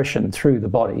expression through the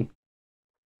body,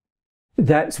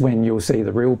 that's when you'll see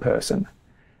the real person.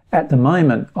 At the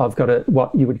moment, I've got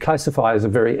what you would classify as a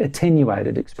very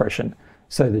attenuated expression.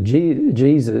 So the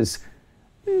Jesus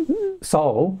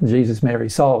soul, Jesus Mary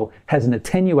soul, has an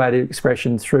attenuated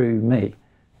expression through me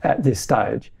at this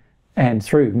stage, and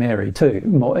through Mary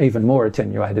too, even more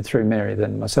attenuated through Mary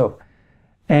than myself.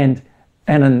 And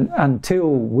until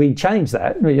we change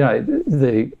that, you know,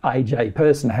 the AJ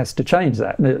person has to change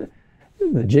that.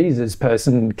 The Jesus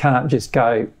person can't just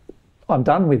go, I'm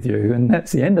done with you, and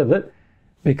that's the end of it,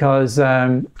 because,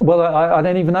 well, I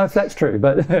don't even know if that's true,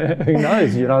 but who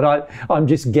knows, you know, I'm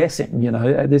just guessing, you know,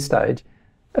 at this stage,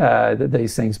 that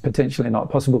these things potentially are not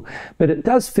possible. But it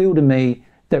does feel to me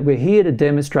that we're here to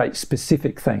demonstrate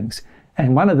specific things,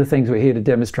 and one of the things we're here to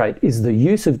demonstrate is the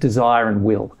use of desire and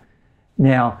will.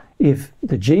 Now, if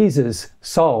the Jesus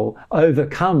soul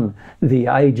overcome the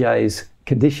AJ's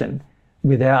condition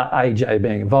without AJ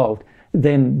being involved,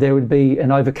 then there would be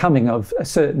an overcoming of a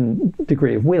certain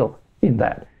degree of will in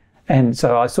that. And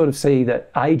so I sort of see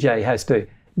that AJ has to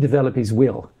develop his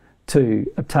will to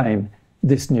obtain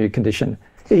this new condition,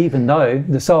 even though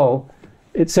the soul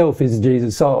itself is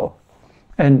Jesus' soul.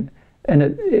 And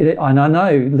I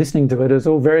know listening to it is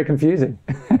all very confusing,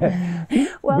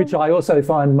 well, which I also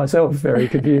find myself very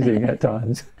confusing at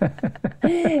times.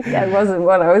 That wasn't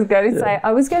what I was going to say.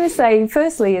 I was going to say,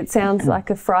 firstly, it sounds like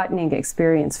a frightening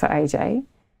experience for AJ.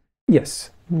 Yes,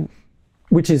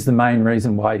 which is the main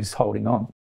reason why he's holding on.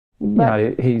 But, you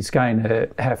know, he's going to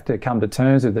have to come to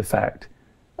terms with the fact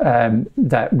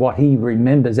that what he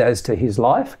remembers as to his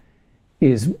life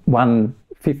is one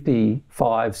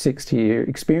 55, 60-year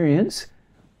experience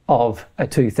of a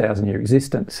 2,000-year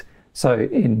existence. So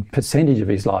in percentage of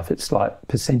his life, it's like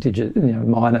percentage, you know,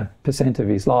 minor percent of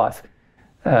his life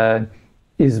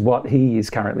is what he is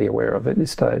currently aware of at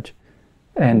this stage.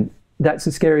 And that's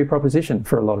a scary proposition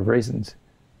for a lot of reasons.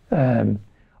 I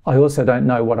also don't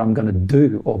know what I'm going to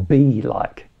do or be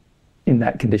like in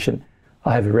that condition.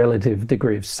 I have a relative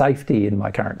degree of safety in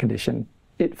my current condition.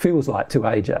 It feels like to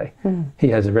AJ, he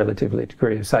has a relatively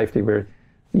degree of safety where,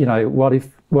 you know, what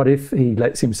if he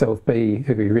lets himself be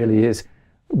who he really is?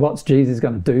 What's Jesus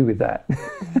going to do with that?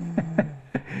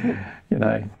 You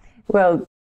know. Well,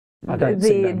 I don't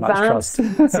see that much trust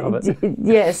of it.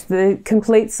 Yes, the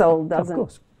complete soul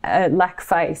doesn't lack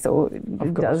faith or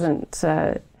doesn't.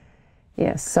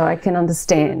 Yes, so I can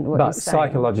understand what you're saying. But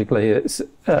psychologically,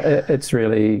 it's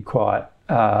really quite.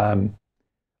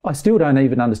 I still don't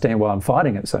even understand why I'm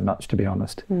fighting it so much, to be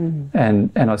honest.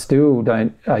 And I still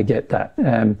don't get that.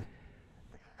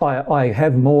 I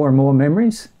have more and more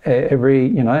memories every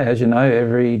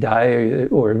day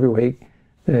or every week.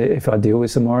 If I deal with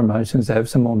some more emotions, I have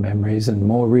some more memories and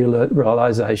more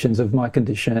realizations of my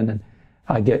condition, and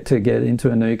I get to get into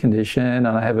a new condition, and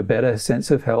I have a better sense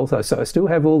of health. So I still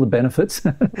have all the benefits,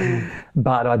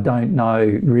 but I don't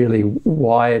know really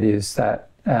why it is that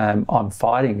I'm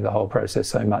fighting the whole process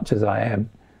so much as I am.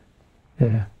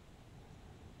 Yeah.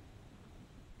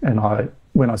 And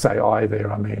when I say I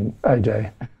there, I mean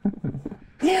AJ.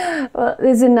 Well,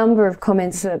 there's a number of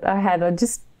comments that I had. I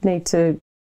just need to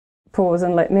pause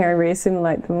and let Mary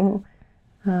re-assimilate them.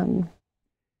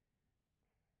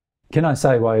 Can I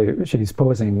say while she's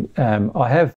pausing, I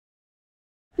have,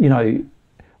 you know,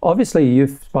 obviously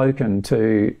you've spoken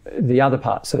to the other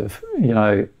parts of, you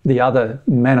know, the other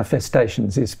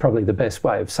manifestations is probably the best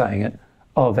way of saying it,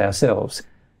 of ourselves.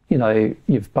 You know,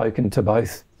 you've spoken to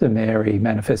both the Mary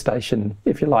manifestation,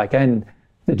 if you like, and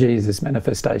the Jesus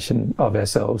manifestation of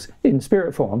ourselves in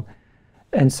spirit form.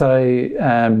 And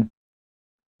so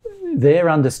their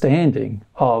understanding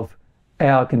of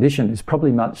our condition is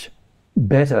probably much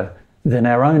better than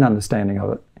our own understanding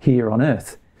of it here on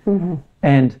earth.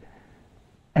 And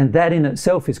that in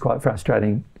itself is quite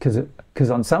frustrating because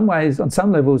on some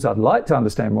levels I'd like to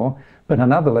understand more, but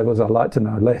on other levels I'd like to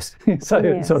know less. So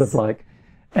it's sort of like,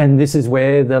 and this is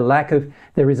where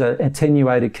there is an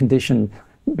attenuated condition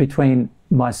between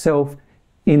myself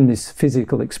in this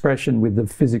physical expression with the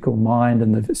physical mind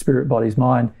and the spirit body's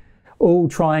mind, all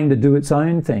trying to do its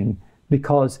own thing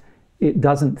because it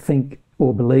doesn't think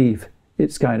or believe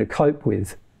it's going to cope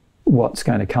with what's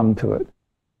going to come to it.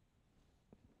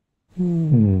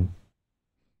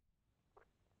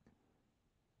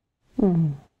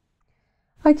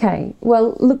 Okay,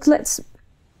 well, look, let's...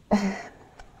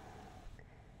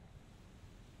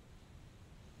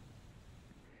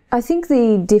 I think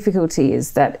the difficulty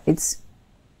is that it's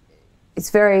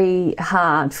very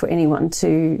hard for anyone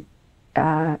to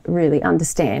really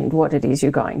understand what it is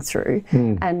you're going through.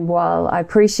 And while I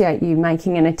appreciate you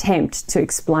making an attempt to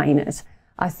explain it,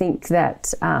 I think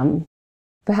that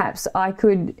perhaps I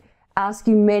could ask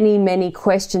you many, many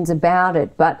questions about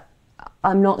it, but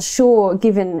I'm not sure,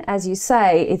 given, as you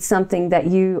say, it's something that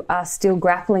you are still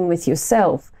grappling with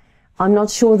yourself, I'm not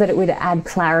sure that it would add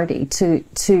clarity to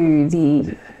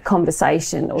the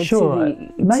conversation or to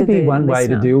the Maybe one way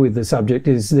to listener. deal with the subject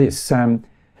is this.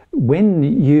 When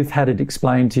you've had it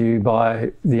explained to you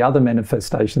by the other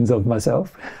manifestations of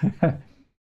myself,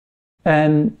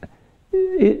 and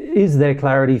is there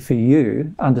clarity for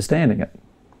you understanding it?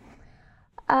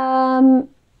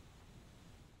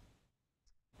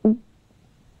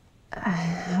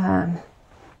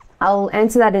 I'll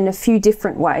answer that in a few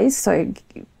different ways, so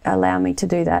allow me to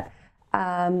do that.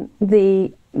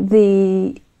 The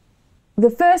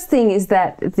first thing is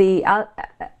that the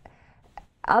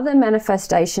other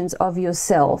manifestations of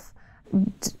yourself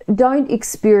don't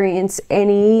experience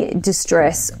any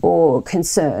distress or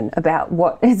concern about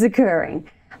what is occurring.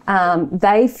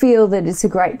 They feel that it's a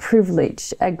great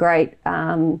privilege, a great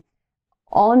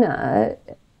honour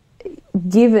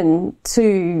given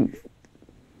to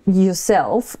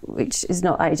yourself, which is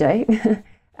not AJ,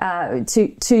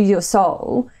 to your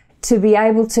soul, to be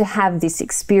able to have this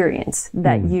experience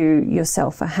that you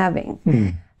yourself are having.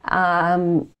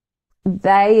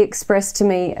 They express to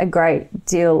me a great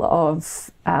deal of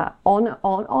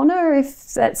honor,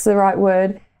 if that's the right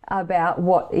word, about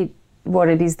what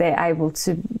it is they're able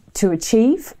to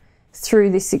achieve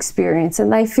through this experience,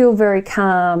 and they feel very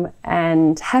calm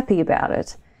and happy about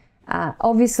it.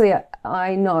 Obviously,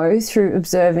 I know through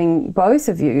observing both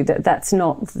of you that that's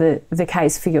not the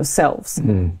case for yourselves.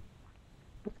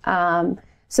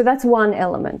 So that's one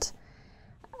element.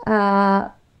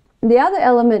 The other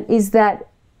element is that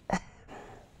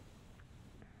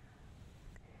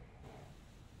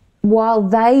while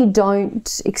they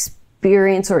don't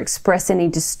experience or express any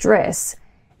distress,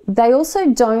 they also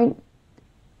don't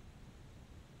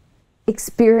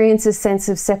experience a sense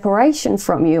of separation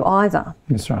from you either.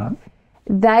 That's right.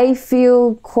 They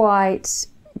feel quite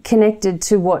connected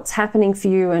to what's happening for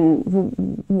you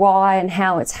and why and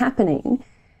how it's happening.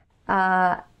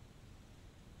 But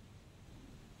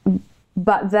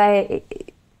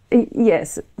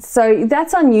yes, so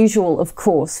that's unusual, of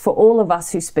course, for all of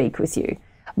us who speak with you,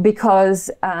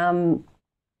 because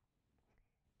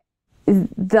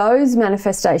those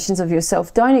manifestations of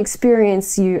yourself don't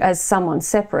experience you as someone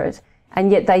separate,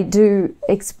 and yet they do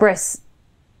express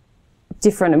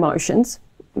different emotions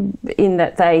in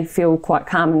that they feel quite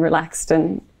calm and relaxed,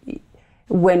 and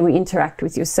when we interact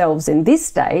with yourselves in this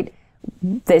state,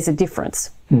 there's a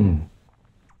difference.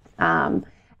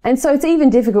 And so it's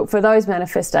even difficult for those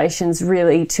manifestations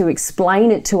really to explain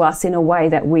it to us in a way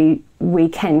that we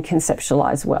can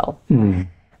conceptualize well.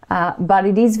 But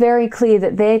it is very clear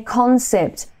that their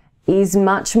concept is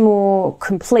much more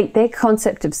complete. Their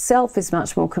concept of self is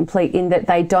much more complete in that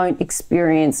they don't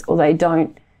experience, or they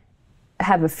don't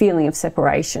have a feeling of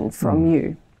separation from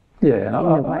you. Yeah, and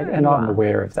I'm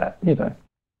aware of that, you know.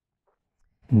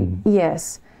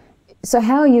 Yes. So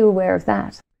how are you aware of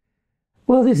that?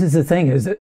 Well, this is the thing, is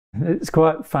that it's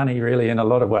quite funny really in a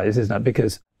lot of ways, isn't it?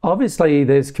 Because obviously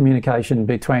there's communication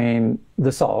between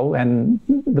the soul and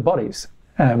the bodies.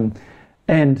 And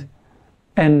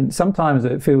sometimes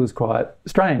it feels quite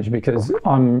strange because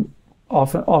I'm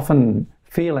often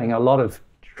feeling a lot of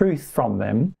truth from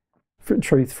them,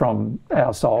 truth from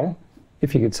our soul,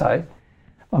 if you could say.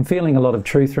 I'm feeling a lot of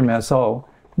truth from our soul,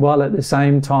 while at the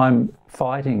same time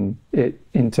fighting it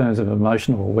in terms of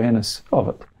emotional awareness of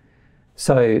it.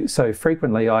 So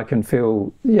frequently I can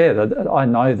feel, that I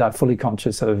know they're fully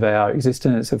conscious of our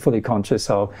existence, they're fully conscious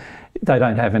of, they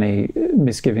don't have any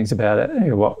misgivings about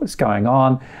it, what's going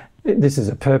on. This is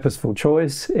a purposeful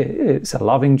choice, it's a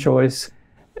loving choice.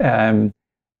 And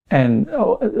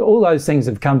all those things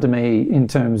have come to me in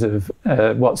terms of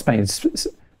what's been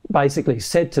basically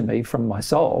said to me from my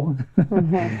soul.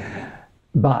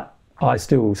 But I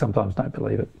still sometimes don't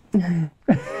believe it.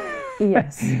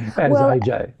 Yes. As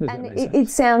AJ. And it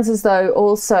sounds as though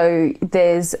also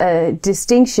there's a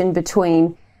distinction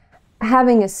between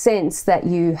having a sense that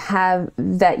you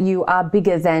are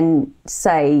bigger than,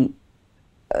 say,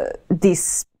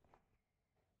 this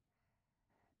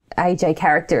AJ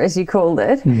character, as you called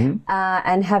it,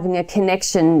 and having a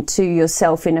connection to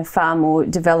yourself in a far more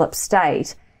developed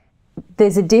state.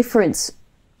 There's a difference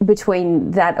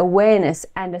between that awareness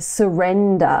and a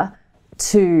surrender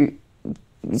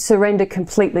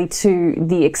completely to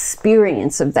the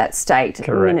experience of that state.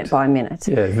 Correct. Minute by minute.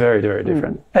 Yeah, very, very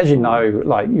different. As you know,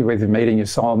 like with meeting your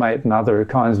soulmate and other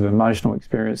kinds of emotional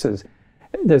experiences,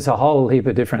 there's a whole heap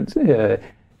of different,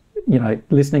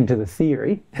 listening to the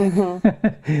theory,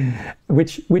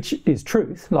 which is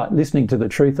truth, like listening to the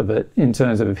truth of it in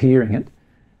terms of hearing it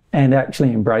and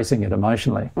actually embracing it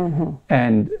emotionally.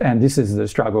 And this is the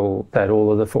struggle that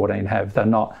all of the 14 have.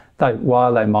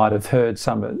 While they might have heard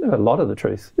a lot of the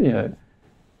truth,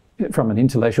 from an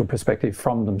intellectual perspective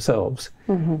from themselves,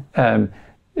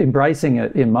 embracing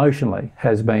it emotionally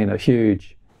has been a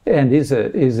huge and is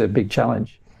a big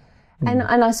challenge. And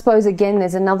I suppose again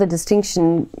there's another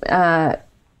distinction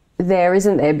there,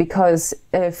 isn't there? Because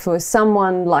for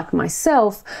someone like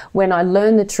myself, when I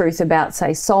learn the truth about,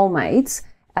 say, soulmates,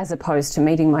 as opposed to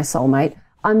meeting my soulmate,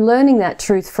 I'm learning that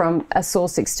truth from a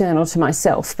source external to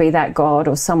myself, be that God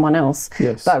or someone else.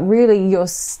 Yes. But really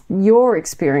your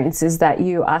experience is that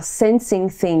you are sensing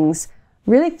things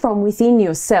really from within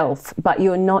yourself, but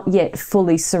you're not yet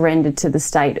fully surrendered to the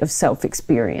state of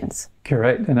self-experience.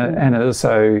 Correct.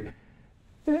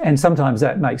 And sometimes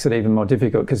that makes it even more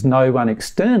difficult because no one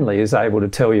externally is able to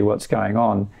tell you what's going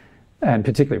on. And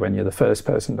particularly when you're the first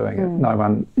person doing it, no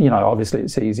one, obviously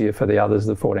it's easier for the others,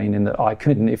 the 14, in that I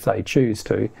can, if they choose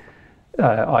to,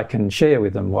 I can share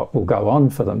with them what will go on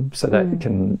for them, so that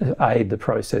can aid the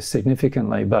process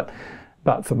significantly. But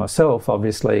for myself,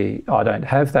 obviously, I don't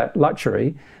have that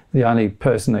luxury. The only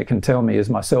person that can tell me is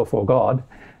myself or God.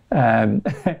 And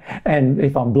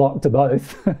if I'm blocked to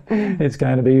both, it's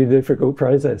going to be a difficult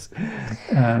process.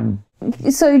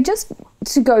 So just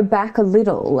to go back a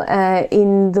little,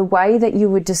 in the way that you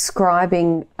were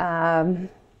describing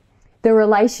the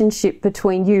relationship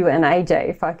between you and AJ,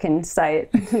 if I can say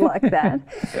it like that,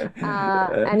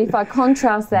 and if I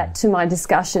contrast that to my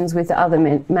discussions with other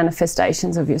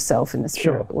manifestations of yourself in the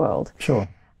spirit world. Sure.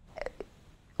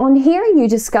 On hearing you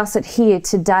discuss it here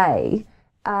today,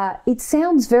 it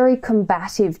sounds very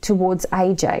combative towards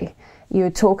AJ. You're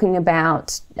talking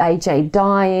about AJ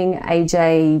dying,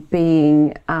 AJ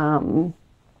being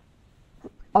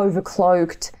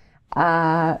overcloaked.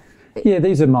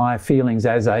 These are my feelings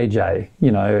as AJ,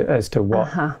 as to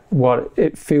what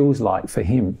it feels like for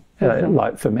him,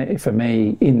 like for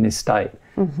me in this state.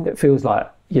 It feels like,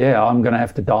 yeah, I'm going to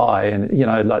have to die, and, you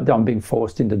know, like I'm being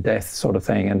forced into death sort of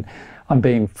thing, and I'm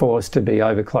being forced to be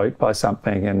overcloaked by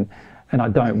something, and I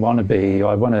don't want to be.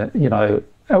 I want to, you know,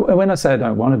 when I say I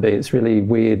don't want to be, it's really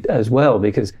weird as well,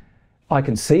 because I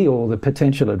can see all the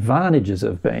potential advantages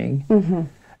of being,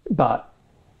 but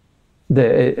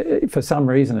for some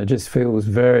reason it just feels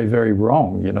very, very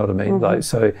wrong, you know what I mean? Like,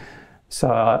 so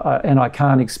I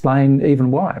can't explain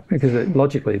even why, because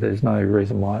logically there's no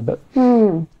reason why, but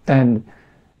and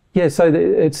yeah, so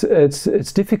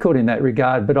it's difficult in that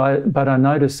regard, but I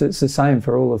notice it's the same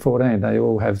for all the 14. They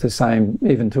all have the same,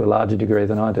 even to a larger degree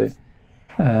than I do,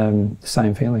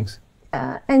 same feelings.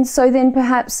 And so then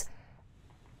perhaps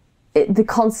the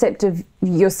concept of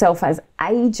yourself as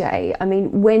AJ, I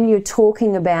mean, when you're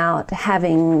talking about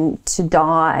having to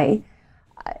die,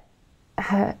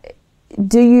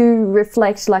 do you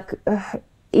reflect, like,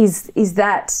 is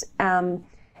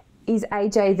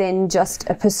AJ then just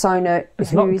a persona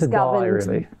who is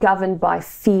governed by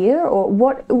fear, or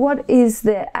what is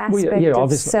the aspect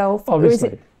of self, or is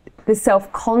it the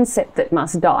self-concept that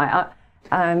must die?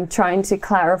 I'm trying to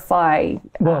clarify.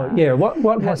 Well, yeah,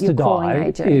 what has to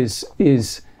die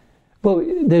is well,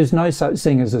 there's no such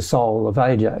thing as a soul of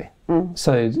AJ.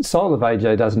 So soul of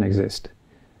AJ doesn't exist.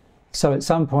 So at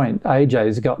some point,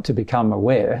 AJ's got to become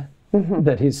aware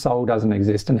that his soul doesn't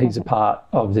exist, and he's a part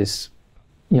of this,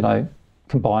 you know,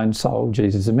 combined soul,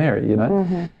 Jesus and Mary, you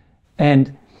know.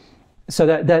 And so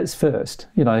that's first,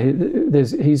 you know,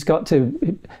 he's got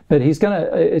to, but he's going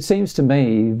to, it seems to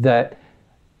me that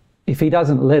if he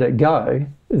doesn't let it go,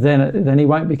 then he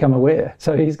won't become aware.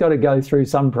 So he's got to go through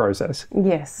some process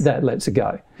that lets it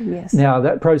go. Now,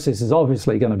 that process is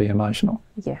obviously going to be emotional,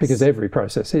 because every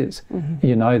process is.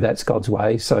 You know, that's God's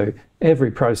way. So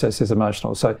every process is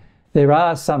emotional. So there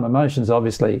are some emotions,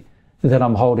 obviously, that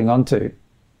I'm holding on to,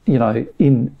 you know,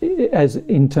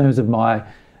 in terms of my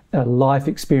life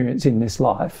experience in this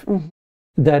life,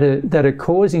 that are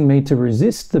causing me to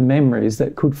resist the memories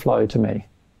that could flow to me,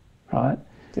 right?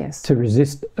 Yes. To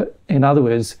resist, in other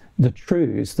words, the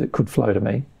truths that could flow to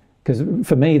me, because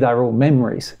for me they're all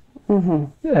memories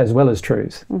as well as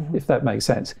truths, if that makes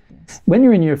sense. When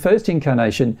you're in your first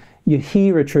incarnation, you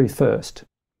hear a truth first,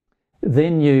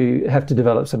 then you have to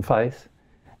develop some faith,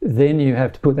 then you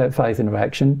have to put that faith into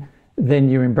action, then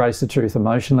you embrace the truth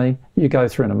emotionally, you go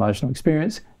through an emotional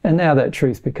experience, and now that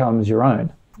truth becomes your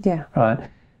own. Yeah. Right?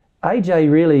 AJ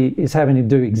really is having to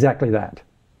do exactly that.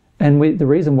 And the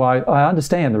reason why, I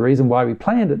understand the reason why we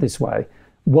planned it this way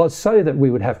was so that we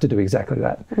would have to do exactly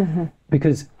that.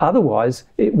 Because otherwise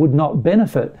it would not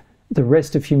benefit the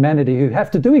rest of humanity, who have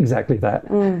to do exactly that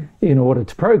in order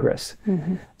to progress.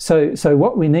 So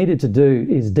what we needed to do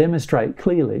is demonstrate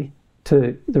clearly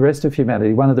to the rest of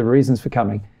humanity, one of the reasons for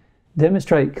coming,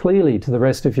 demonstrate clearly to the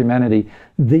rest of humanity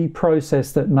the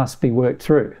process that must be worked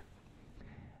through.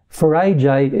 For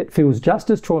AJ, it feels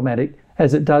just as traumatic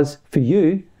as it does for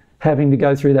you, having to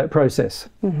go through that process.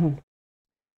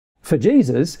 For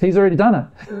Jesus, he's already done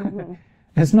it.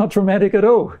 It's not traumatic at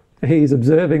all. He's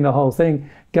observing the whole thing,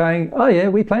 going, oh yeah,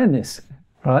 we planned this,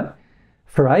 right?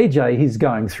 For AJ, he's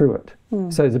going through it.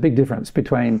 So there's a big difference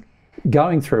between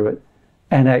going through it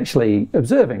and actually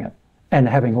observing it and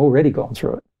having already gone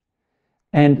through it.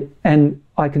 And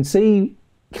I can see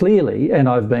clearly, and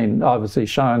I've been obviously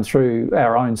shown through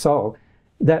our own soul,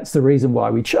 that's the reason why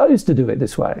we chose to do it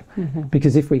this way.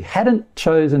 Because if we hadn't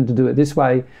chosen to do it this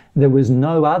way, there was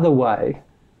no other way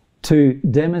to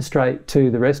demonstrate to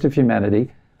the rest of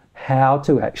humanity how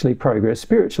to actually progress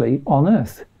spiritually on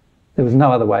earth. There was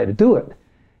no other way to do it.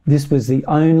 This was the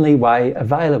only way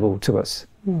available to us,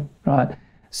 right?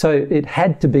 So it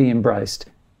had to be embraced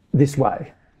this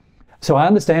way. So I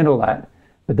understand all that.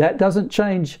 But that doesn't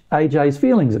change AJ's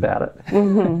feelings about it.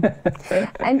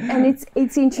 And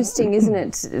it's interesting, isn't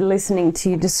it, listening to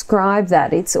you describe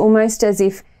that? It's almost as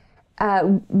if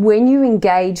when you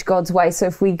engage God's way, so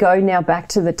if we go now back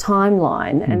to the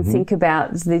timeline and think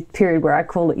about the period where I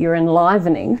call it your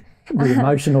enlivening. The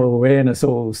emotional awareness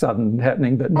all of a sudden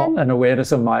happening, but not an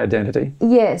awareness of my identity.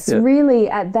 Yes, really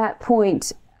at that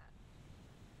point,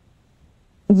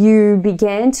 you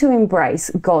began to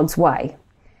embrace God's way.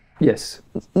 Yes.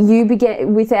 You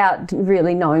began, without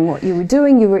really knowing what you were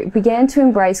doing, began to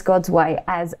embrace God's way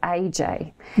as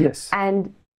AJ. Yes.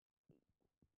 And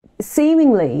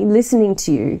seemingly, listening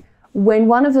to you, when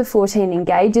one of the 14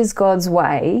 engages God's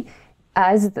way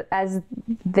as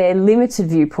their limited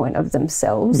viewpoint of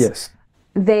themselves, yes,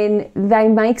 then they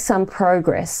make some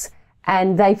progress.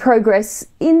 And they progress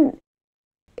in,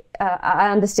 I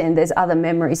understand there's other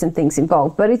memories and things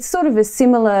involved, but it's sort of a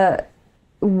similar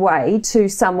way to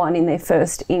someone in their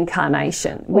first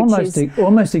incarnation, which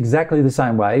almost exactly the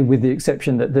same way, with the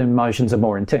exception that the emotions are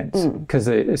more intense, because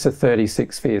it's a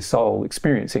 36-sphere soul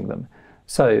experiencing them.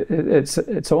 So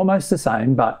it's almost the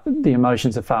same, but the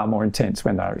emotions are far more intense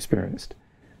when they're experienced.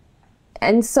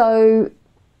 And so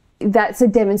that's a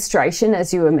demonstration,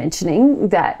 as you were mentioning,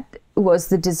 that was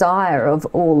the desire of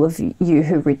all of you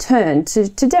who returned, to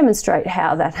demonstrate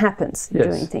how that happens,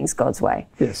 doing things God's way.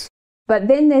 Yes. But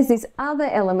then there's this other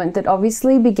element that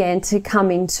obviously began to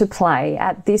come into play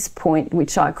at this point,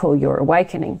 which I call your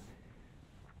awakening,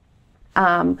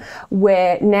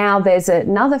 where now there's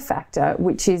another factor,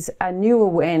 which is a new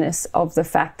awareness of the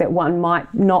fact that one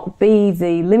might not be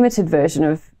the limited version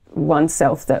of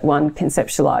oneself that one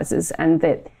conceptualises, and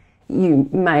that you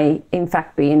may in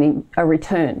fact be a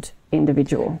returned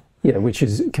individual. Yeah, which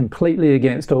is completely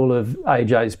against all of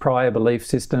AJ's prior belief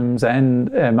systems and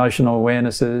emotional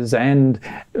awarenesses and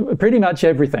pretty much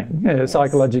everything,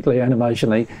 psychologically and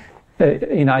emotionally,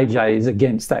 in AJ is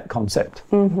against that concept.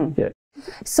 Yeah.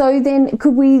 So then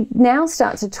could we now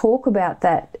start to talk about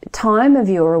that time of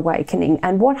your awakening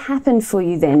and what happened for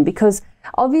you then? Because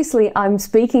obviously I'm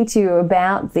speaking to you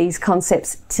about these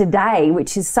concepts today,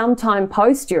 which is sometime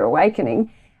post your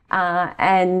awakening,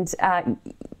 and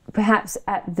perhaps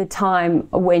at the time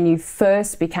when you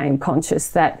first became conscious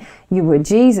that you were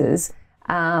Jesus,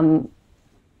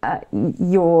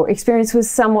 your experience was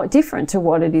somewhat different to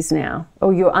what it is now,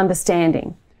 or your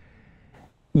understanding.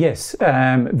 Yes,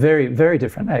 very, very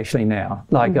different actually now.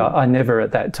 Like I never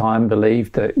at that time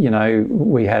believed that, you know,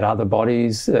 we had other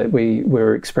bodies, that we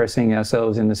were expressing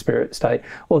ourselves in the spirit state,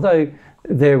 although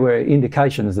there were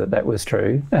indications that that was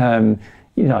true.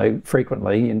 You know,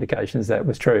 frequently indications that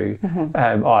was true.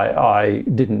 I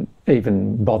didn't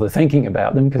even bother thinking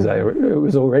about them because it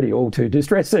was already all too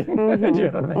distressing. Do you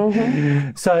know what I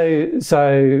mean?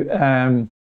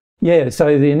 So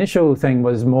the initial thing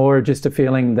was more just a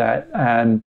feeling that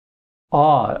I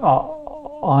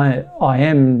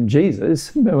am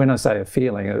Jesus. When I say a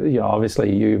feeling, you know,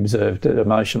 obviously you observed it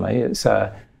emotionally. It's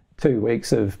 2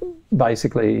 weeks of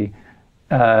basically,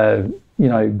 you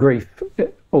know, grief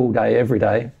all day, every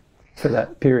day for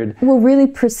that period. Well, really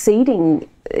preceding,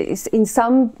 in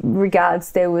some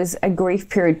regards, there was a grief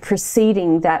period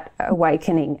preceding that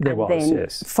awakening. There was, then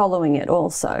yes. Following it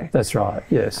also. That's right,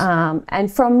 yes.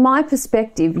 And from my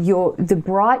perspective, the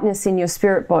brightness in your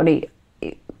spirit body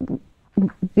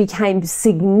became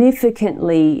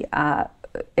significantly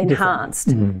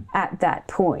enhanced at that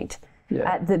point.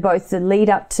 Yeah. At both the lead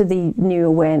up to the new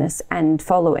awareness and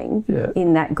following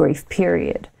in that grief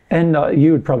period. And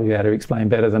you would probably be able to explain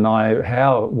better than I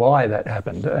why that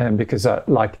happened, because I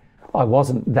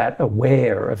wasn't that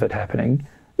aware of it happening,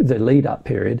 the lead up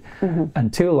period,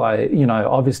 until I, you know,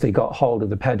 obviously got hold of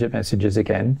the Paget messages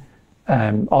again.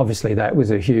 Obviously that was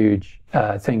a huge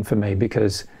thing for me,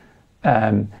 because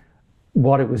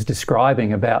what it was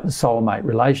describing about the soulmate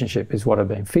relationship is what I've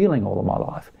been feeling all of my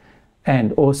life.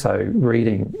 And also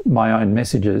reading my own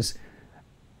messages,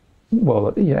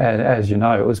 well, as you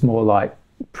know, it was more like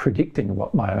predicting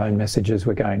what my own messages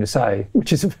were going to say,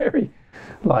 which is a very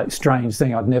strange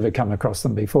thing. I'd never come across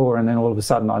them before, and then all of a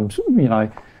sudden I'm, you know,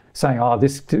 saying, oh,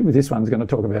 this one's going to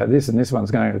talk about this and this one's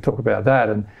going to talk about that,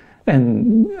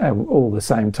 and all the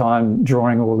same time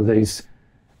drawing all of these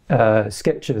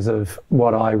sketches of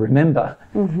what I remember,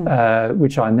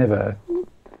 which I never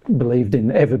believed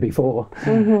in ever before,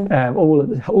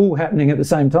 all happening at the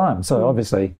same time. So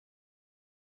obviously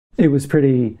it was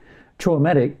pretty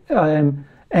traumatic.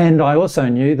 And I also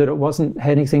knew that it wasn't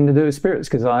had anything to do with spirits,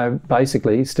 because I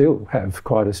basically still have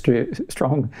quite a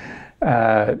strong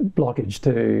blockage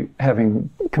to having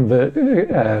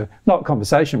not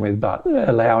conversation with, but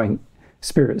allowing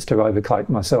spirits to overcloak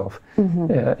myself.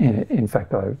 In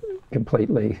fact, I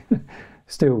completely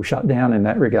still shut down in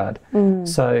that regard.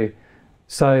 So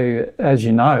as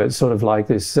you know, it's sort of like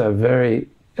this very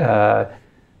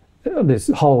this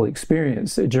whole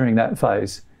experience during that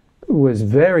phase was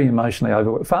very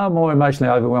emotionally far more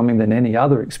emotionally overwhelming than any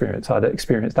other experience I'd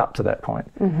experienced up to that point.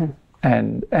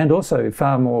 And also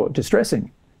far more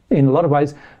distressing in a lot of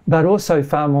ways, but also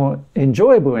far more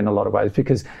enjoyable in a lot of ways,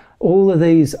 because all of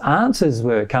these answers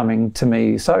were coming to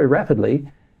me so rapidly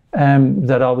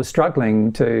that I was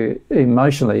struggling to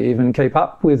emotionally even keep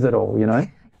up with it all, you know,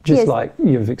 just like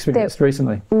you've experienced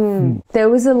recently. There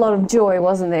was a lot of joy,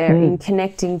 wasn't there, in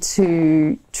connecting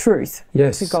to truth,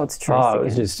 to God's truth. It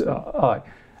was just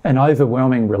an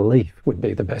overwhelming relief would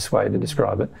be the best way to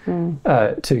describe it,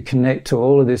 to connect to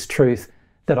all of this truth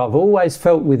that I've always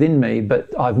felt within me, but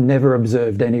I've never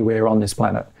observed anywhere on this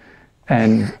planet.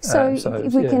 And so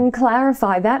if we can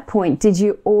clarify that point, did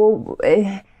you all,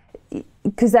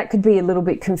 because that could be a little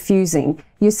bit confusing.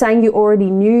 You're saying you already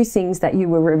knew things that you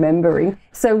were remembering.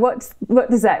 So what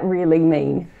does that really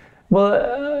mean? Well,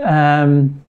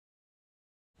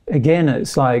 again,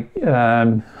 it's like,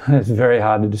 it's very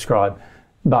hard to describe,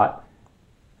 but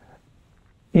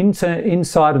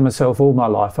inside of myself all my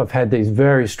life, I've had these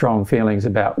very strong feelings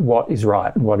about what is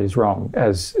right and what is wrong,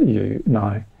 as you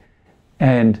know.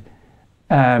 And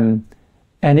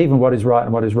even what is right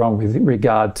and what is wrong with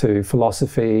regard to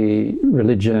philosophy,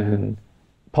 religion,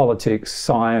 politics,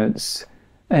 science,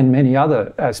 and many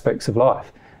other aspects of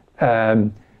life.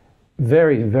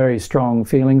 Very, very strong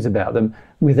feelings about them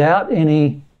without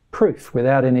any proof,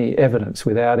 without any evidence,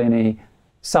 without any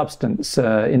substance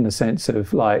in the sense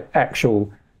of like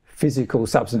actual physical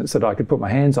substance that I could put my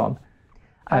hands on.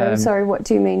 I'm sorry, what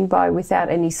do you mean by without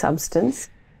any substance?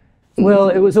 Well,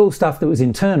 it was all stuff that was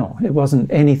internal. It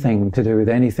wasn't anything to do with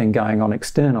anything going on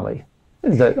externally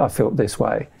that I felt this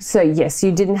way. So yes,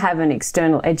 you didn't have an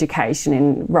external education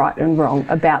in right and wrong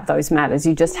about those matters.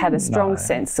 You just had a strong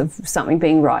sense of something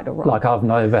being right or wrong. Like I've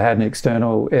never had an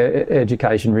external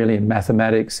education really in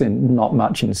mathematics and not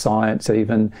much in science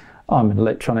even. I'm an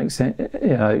electronics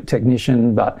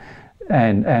technician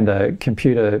and a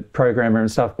computer programmer and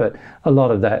stuff, but a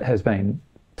lot of that has been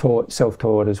taught,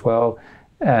 self-taught as well.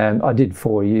 I did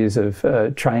 4 years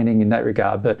of training in that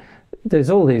regard, but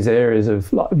there's all these areas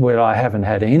of where I haven't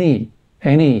had any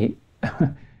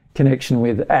connection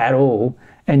with at all,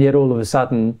 and yet all of a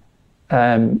sudden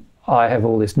I have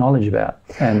all this knowledge about.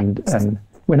 And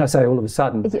when I say all of a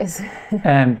sudden, yes,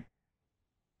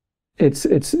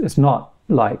 it's not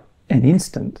like an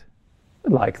instant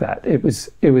like that. It was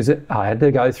I had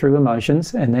to go through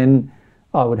emotions, and then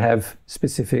I would have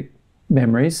specific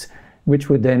memories, which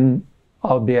would then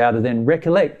I would be able to then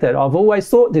recollect that I've always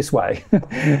thought this way.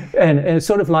 and it's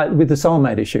sort of like with the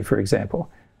soulmate issue, for example.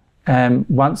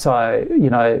 Once I,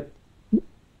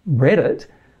 read it,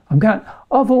 I'm going,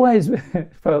 I've always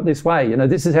felt this way.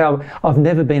 This is how I've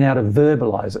never been able to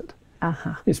verbalise it.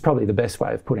 It's probably the best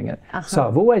way of putting it. So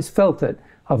I've always felt it.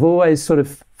 I've always sort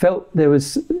of felt there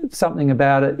was something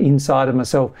about it inside of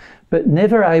myself, but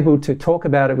never able to talk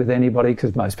about it with anybody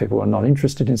because most people are not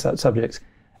interested in such subjects.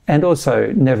 And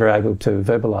also never able to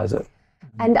verbalise it.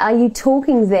 And are you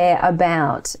talking there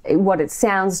about what it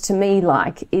sounds to me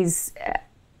like is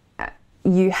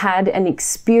you had an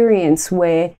experience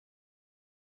where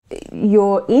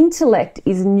your intellect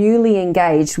is newly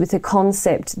engaged with a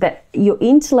concept that your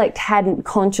intellect hadn't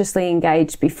consciously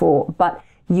engaged before, but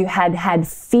you had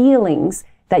feelings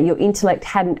that your intellect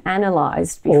hadn't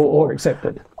analysed before. Or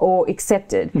accepted. Or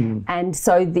accepted. And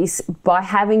so this, by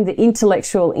having the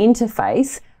intellectual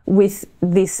interface with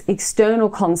this external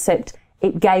concept,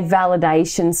 it gave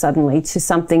validation suddenly to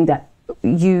something that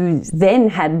you then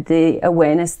had the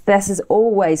awareness, this has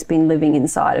always been living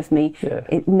inside of me. Yeah.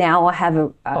 Now I have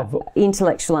a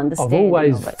intellectual understanding. I've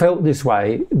always felt this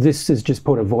way. This has just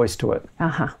put a voice to it.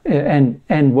 Uh-huh.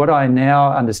 And what I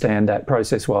now understand that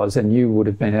process was, and you would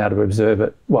have been able to observe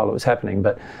it while it was happening,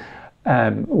 but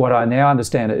what I now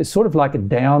understand it's sort of like a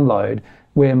download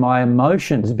where my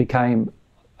emotions became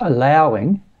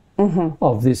allowing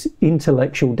of this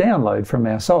intellectual download from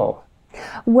our soul.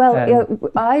 Well,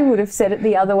 I would have said it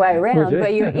the other way around, where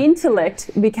your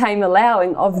intellect became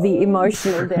allowing of the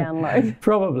emotional download.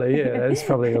 Probably, yeah, that's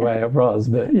probably the way it was.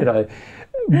 But,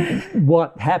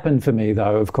 what happened for me,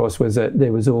 though, of course, was that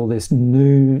there was all this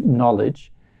new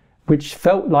knowledge, which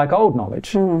felt like old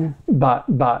knowledge, but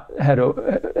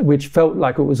which felt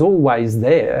like it was always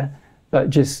there,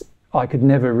 but just I could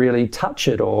never really touch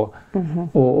it or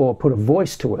put a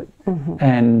voice to it.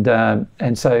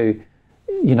 And so,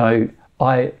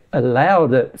 I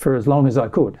allowed it for as long as I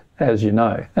could, as you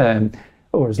know,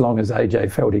 or as long as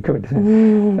AJ felt he could.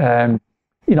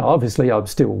 Obviously I'm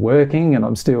still working and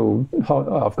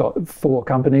I've got 4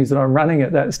 companies that I'm running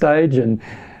at that stage and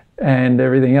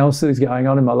everything else that is going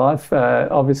on in my life,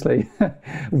 obviously,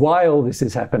 while this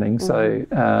is happening. So,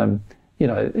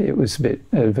 it was a bit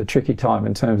of a tricky time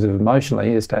in terms of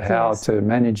emotionally as to how to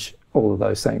manage all of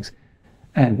those things.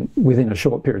 And within a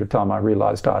short period of time, I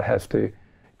realised I'd have to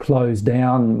close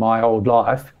down my old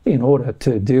life in order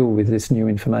to deal with this new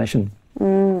information.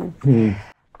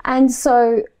 And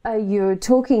so you're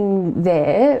talking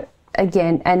there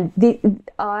again, and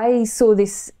I saw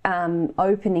this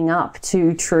opening up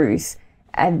to truth,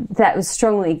 and that was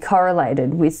strongly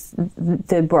correlated with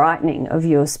the brightening of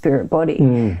your spirit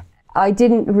body. I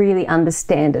didn't really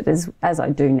understand it as I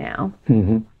do now,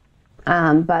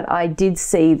 but I did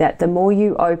see that the more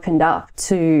you opened up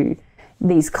to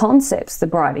these concepts, the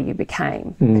brighter you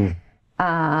became.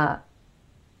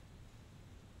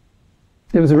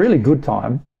 It was a really good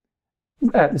time,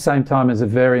 at the same time as a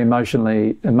very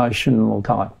emotional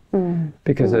time,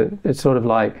 because it's sort of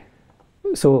like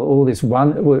saw all this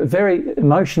one very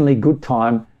emotionally good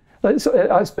time.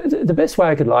 The best way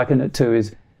I could liken it to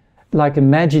is like,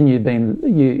 imagine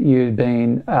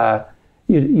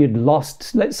you'd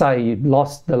lost, let's say you'd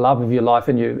lost the love of your life,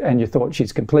 and you thought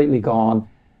she's completely gone.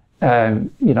 You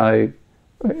know,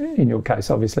 in your case,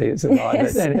 obviously it's a lie.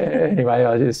 Yes. But anyway,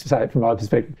 I just say it from my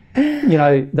perspective. You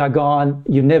know, they're gone.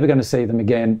 You're never going to see them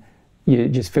again. You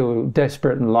just feel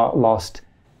desperate and lost,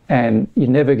 and you're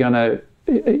never going to.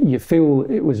 You feel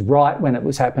it was right when it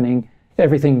was happening.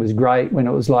 Everything was great when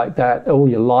it was like that. All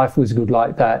your life was good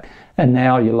like that, and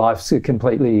now your life's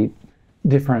completely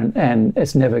different, and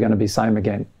it's never going to be the same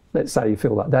again. Let's say you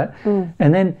feel like that,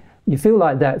 and then you feel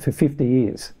like that for 50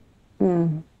 years.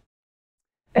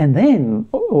 And then,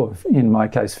 or in my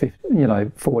case,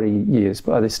 40 years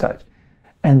by this stage.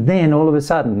 And then all of a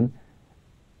sudden,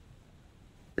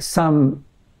 some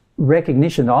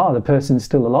recognition, oh, the person's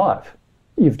still alive.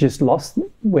 You've just lost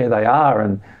where they are,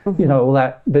 and, you know, all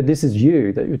that. But this is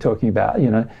you that you're talking about,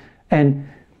 you know. And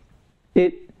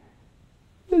it's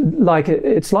like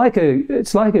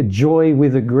a joy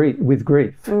with grief,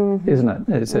 isn't it?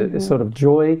 It's a sort of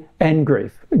joy and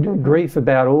grief. Grief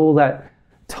about all that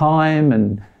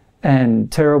time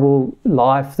and terrible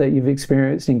life that you've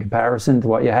experienced in comparison to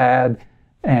what you had,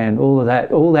 and all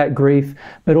that grief,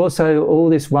 but also all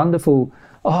this wonderful,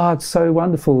 oh, it's so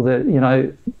wonderful that, you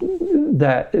know,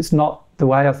 that it's not the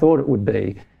way I thought it would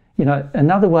be. You know,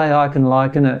 another way I can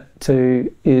liken it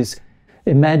to is,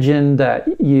 imagine that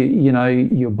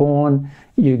you're born,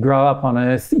 you grow up on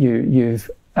earth,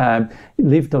 you've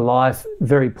lived a life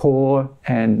very poor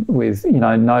and with, you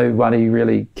know, nobody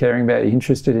really caring about you,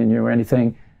 interested in you or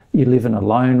anything. You live an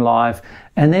alone life,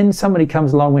 and then somebody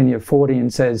comes along when you're 40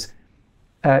 and says,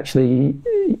 actually,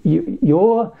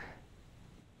 you're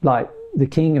like the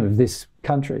king of this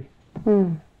country.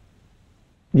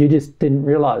 You just didn't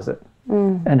realise it,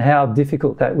 and how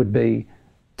difficult that would be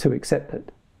to accept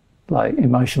it, like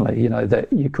emotionally, you know,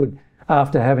 that you could,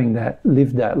 after having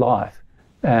lived that life.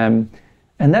 And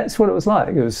that's what it was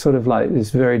like. It was sort of like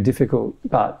this very difficult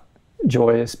but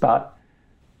joyous but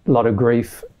a lot of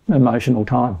grief, emotional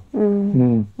time.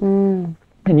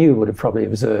 And you would have probably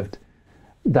observed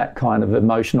that kind of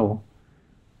emotional,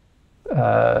 you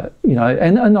know,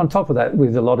 and on top of that,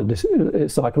 with a lot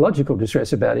of psychological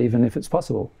distress about it, even if it's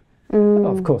possible,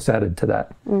 of course, added to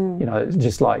that. You know,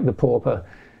 just like the pauper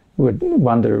would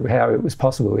wonder how it was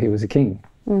possible he was a king,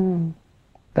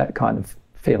 that kind of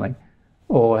feeling.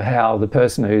 Or how the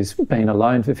person who's been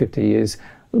alone for 50 years,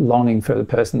 longing for the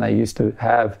person they used to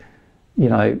have, you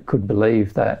know, could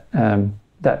believe that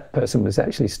that person was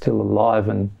actually still alive,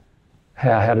 and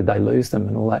how did they lose them,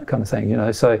 and all that kind of thing, you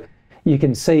know. So you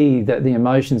can see that the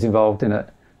emotions involved in it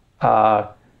are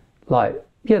like,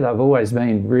 yeah, they've always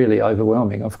been really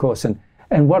overwhelming, of course. And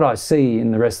what I see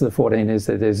in the rest of the 14 is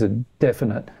that there's a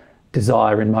definite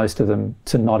desire in most of them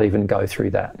to not even go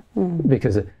through that,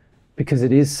 because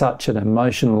it is such an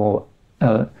emotional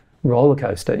roller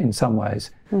coaster in some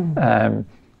ways.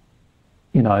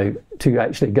 You know, to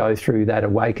actually go through that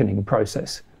awakening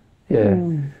process. Yeah.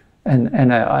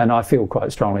 And I feel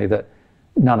quite strongly that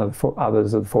none of the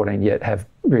others of the 14 yet have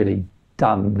really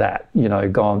done that, you know,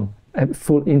 gone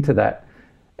full into that.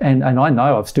 And I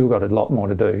know I've still got a lot more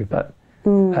to do, but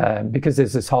because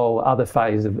there's this whole other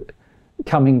phase of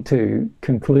coming to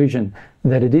conclusion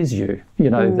that it is you, you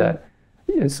know, that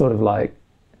it's sort of like,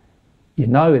 you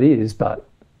know it is,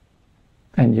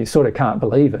 and you sort of can't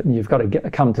believe it, and you've got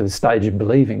to come to the stage of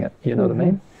believing it, you know what I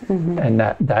mean? And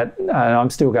that I'm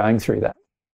still going through that.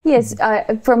 Yes,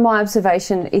 from my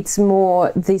observation, it's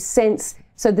more the sense,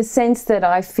 so the sense that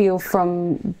I feel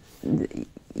from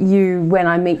you when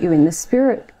I meet you in the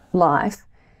spirit life,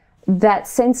 that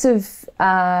sense of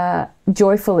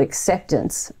joyful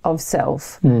acceptance of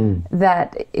self,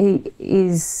 that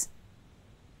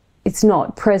it's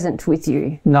not present with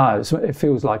you. No, it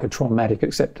feels like a traumatic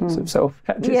acceptance of self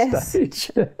at this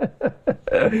stage.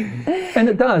 And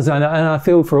it does, and I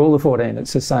feel for all the 14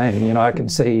 it's the same. You know, I can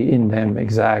see in them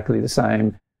exactly the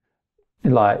same,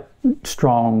 like,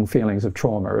 strong feelings of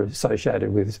trauma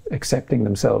associated with accepting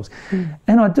themselves.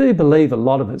 And I do believe a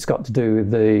lot of it's got to do with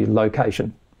the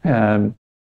location.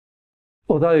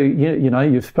 Although, you know,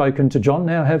 you've spoken to John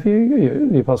now, have you?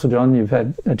 The Apostle John, you've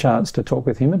had a chance to talk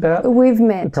with him about We've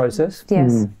met. The process?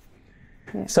 Yes.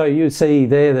 Yeah. So you see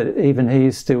there that even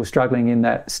he's still struggling in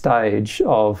that stage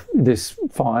of this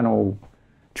final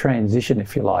transition,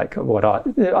 if you like. What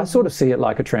I sort of see it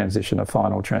like a transition, a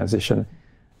final transition,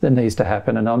 that needs to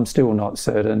happen, and I'm still not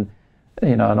certain,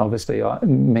 you know, and obviously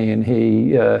me and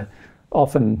he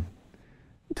often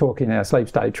talk in our sleep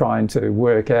state trying to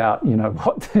work out, you know,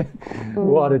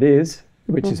 what it is,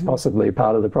 which is possibly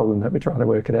part of the problem that we're trying to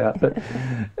work it out. But,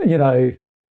 you know,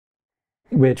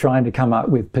 we're trying to come up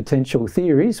with potential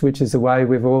theories, which is the way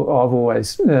I've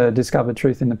always discovered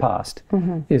truth in the past,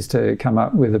 is to come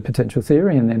up with a potential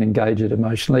theory and then engage it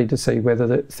emotionally to see whether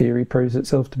that theory proves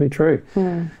itself to be true.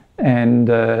 And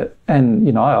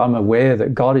you know, I'm aware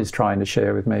that God is trying to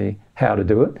share with me how to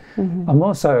do it. I'm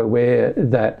also aware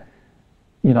that,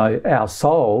 you know, our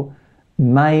soul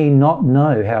may not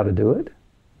know how to do it.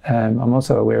 I'm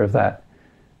also aware of that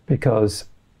because,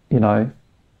 you know,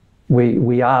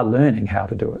 we are learning how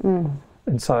to do it.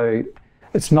 And so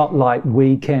it's not like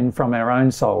we can, from our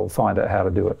own soul, find out how to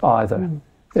do it either.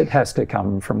 It has to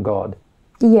come from God.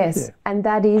 Yes, and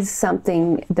that is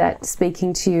something that,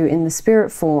 speaking to you in the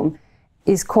spirit form,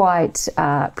 is quite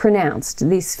pronounced.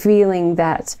 This feeling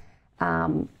that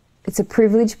it's a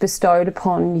privilege bestowed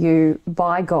upon you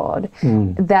by God,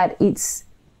 that it's,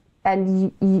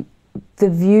 and the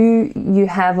view you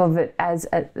have of it as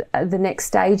the next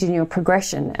stage in your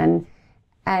progression,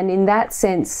 and in that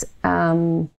sense,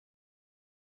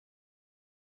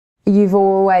 you've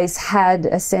always had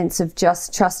a sense of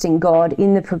just trusting God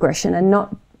in the progression and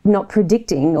not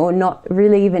predicting or not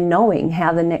really even knowing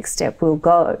how the next step will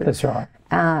go. That's right.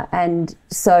 And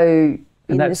so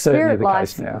in the spirit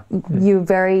life, you're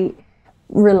very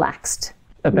relaxed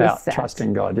about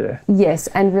trusting God, Yes,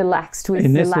 and relaxed with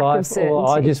in the this lack life, of certainty. or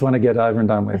I just want to get over and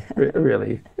done with,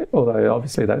 really. Although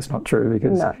obviously that's not true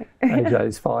because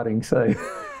AJ's fighting. So,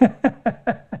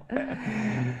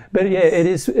 but yeah, it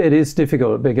is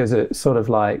difficult because it's sort of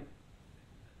like,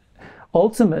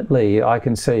 ultimately, I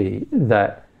can see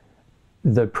that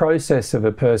the process of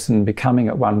a person becoming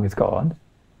at one with God,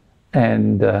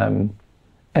 and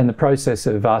the process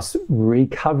of us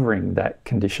recovering that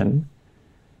condition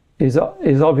is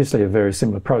obviously a very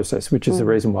similar process, which is the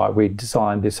reason why we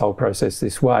designed this whole process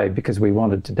this way, because we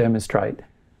wanted to demonstrate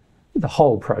the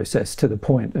whole process to the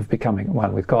point of becoming at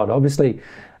one with God. Obviously,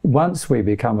 once we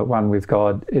become at one with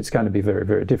God, it's going to be very,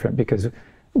 very different, because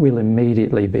we'll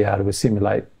immediately be able to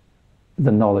assimilate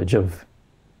the knowledge of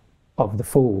the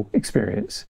full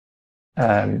experience.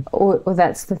 Or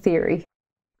that's the theory.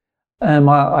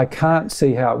 I can't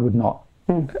see how it would not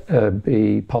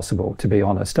be possible, to be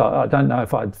honest. I don't know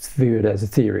if I'd view it as a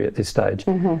theory at this stage.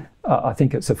 I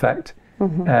think it's a fact.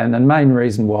 And the main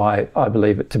reason why I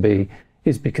believe it to be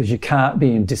is because you can't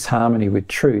be in disharmony with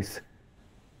truth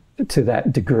to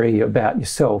that degree about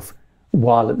yourself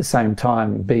while at the same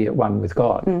time be at one with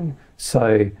God.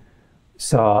 So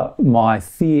my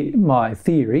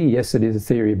theory, yes, it is a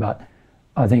theory, but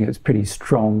I think it's pretty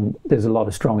strong. There's a lot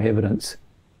of strong evidence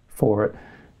for it.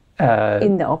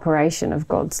 In the operation of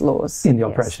God's laws. In the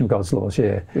operation of God's laws,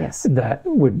 Yes. That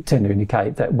would tend to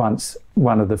indicate that once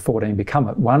one of the 14 become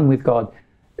at one with God,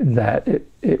 that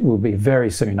it will be very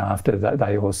soon after that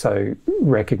they also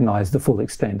recognise the full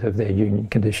extent of their union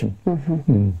condition.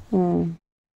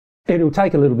 It'll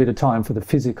take a little bit of time for the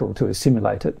physical to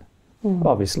assimilate it,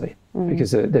 obviously,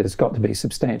 because there's got to be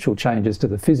substantial changes to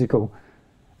the physical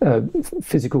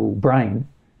brain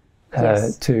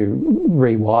to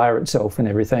rewire itself and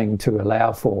everything to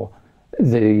allow for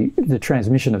the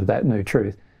transmission of that new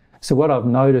truth. So what I've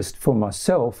noticed for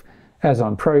myself as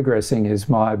I'm progressing is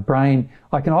my brain,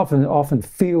 I can often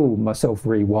feel myself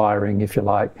rewiring, if you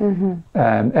like,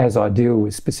 as I deal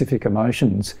with specific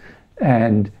emotions,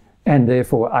 and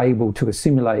therefore able to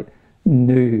assimilate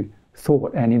new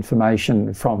thought and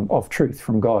information of truth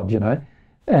from God, you know.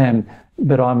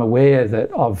 But I'm aware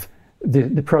that of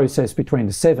the process between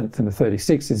the 7th and the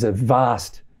 36th is a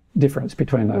vast difference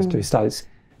between those two states.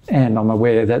 And I'm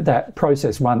aware that that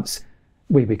process, once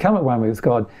we become at one with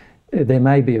God, there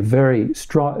may be a very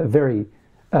strong, very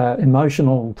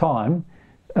emotional time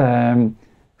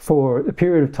for a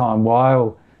period of time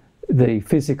while the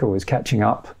physical is catching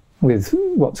up with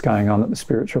what's going on at the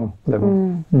spiritual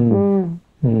level.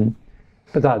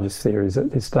 But they're just theories at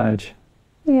this stage.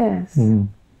 Yes.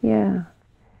 Yeah.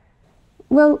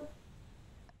 Well,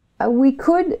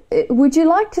 would you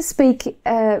like to speak,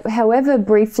 however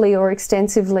briefly or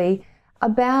extensively,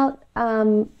 about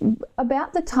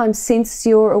the time since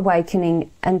your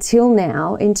awakening until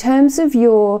now, in terms of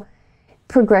your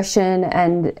progression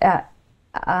and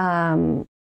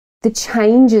the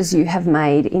changes you have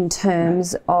made in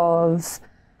terms of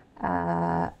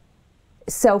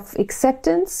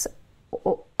self-acceptance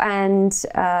and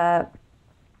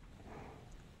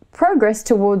progress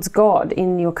towards God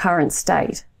in your current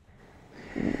state?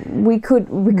 we could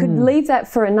leave that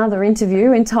for another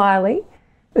interview entirely.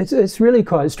 It's really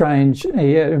quite strange.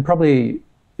 Yeah, and probably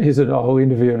is a whole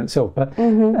interview in itself. But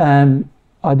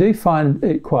I do find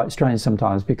it quite strange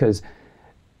sometimes, because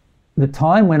the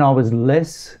time when I was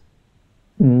less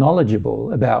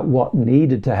knowledgeable about what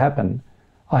needed to happen,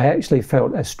 I actually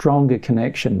felt a stronger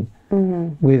connection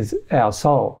with our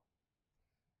soul.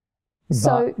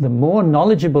 But the more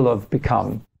knowledgeable I've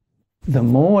become, the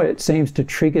more it seems to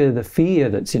trigger the fear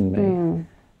that's in me.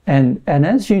 And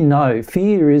as you know,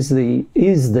 fear is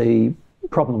the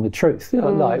problem with truth.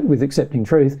 Like with accepting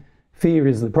truth, fear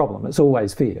is the problem. It's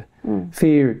always fear.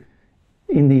 Fear,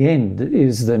 in the end,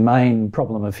 is the main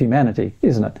problem of humanity,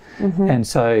 isn't it? And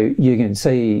so you can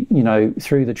see, you know,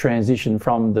 through the transition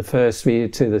from the first sphere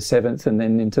to the seventh and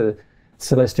then into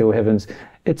celestial heavens,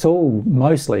 it's all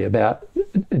mostly about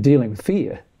dealing with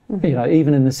fear. You know,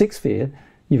 even in the sixth sphere,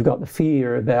 you've got the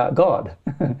fear about God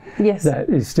that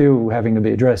is still having to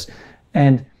be addressed.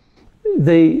 And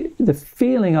the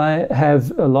feeling I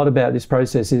have a lot about this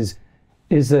process is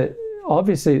that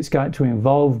obviously it's going to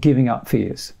involve giving up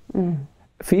fears.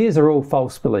 Fears are all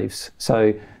false beliefs.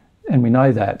 So, and we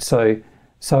know that. So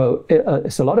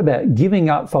it's a lot about giving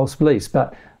up false beliefs.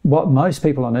 But what most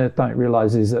people on earth don't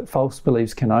realize is that false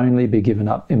beliefs can only be given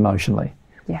up emotionally.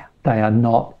 Yeah. They are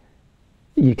not,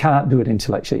 you can't do it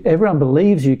intellectually. Everyone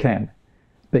believes you can,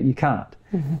 but you can't.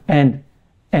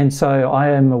 And so I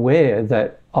am aware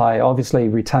that I obviously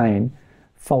retain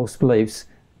false beliefs,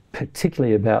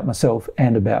 particularly about myself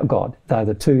and about God. They're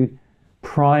the two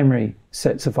primary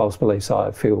sets of false beliefs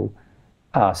I feel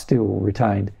are still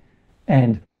retained.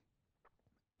 And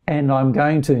I'm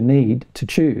going to need to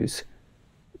choose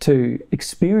to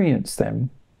experience them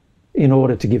in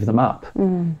order to give them up.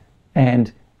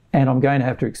 And I'm going to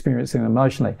have to experience them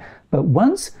emotionally. But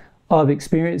once I've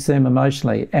experienced them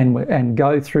emotionally and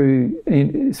go through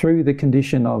the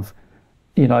condition of,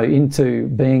 you know, into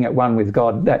being at one with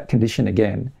God, that condition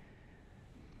again,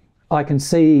 I can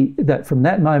see that from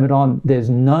that moment on, there's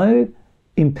no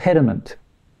impediment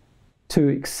to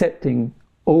accepting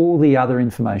all the other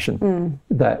information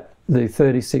that the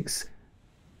 36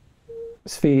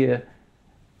 sphere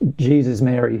Jesus,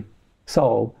 Mary,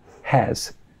 soul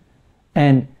has.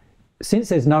 And since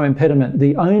there's no impediment,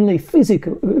 the only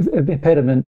physical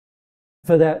impediment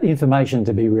for that information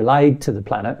to be relayed to the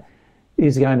planet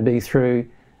is going to be through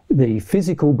the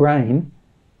physical brain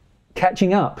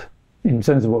catching up in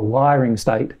terms of a wiring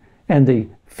state, and the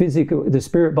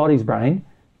spirit body's brain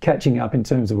catching up in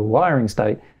terms of a wiring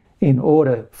state, in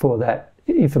order for that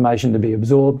information to be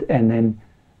absorbed and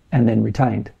then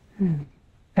retained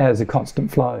as a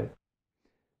constant flow.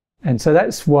 And so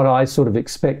that's what I sort of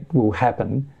expect will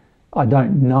happen. I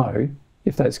don't know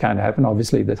if that's going to happen.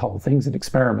 Obviously, the whole thing's an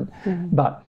experiment.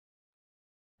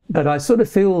 But I sort of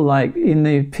feel like in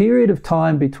the period of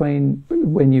time between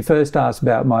when you first asked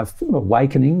about my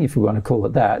awakening, if you want to call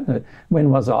it that, when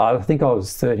was I? I think I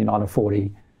was 39 or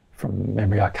 40 from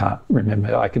memory. I can't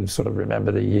remember. I can sort of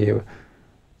remember the year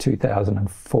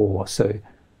 2004. So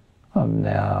I'm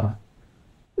now...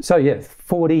 So yeah,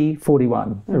 40,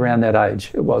 41, around that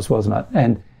age it was, wasn't it?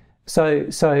 And so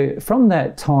from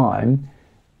that time,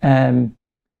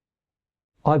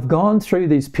 I've gone through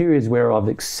these periods where I've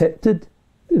accepted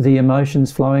the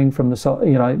emotions flowing from the soul,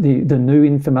 you know, the new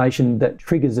information that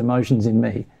triggers emotions in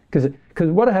me. Because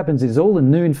what happens is all the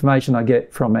new information I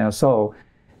get from our soul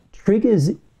triggers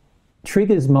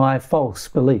my false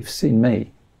beliefs in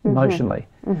me emotionally.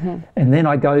 And then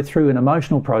I go through an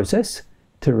emotional process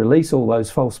to release all those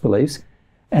false beliefs,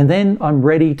 and then I'm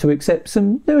ready to accept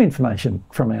some new information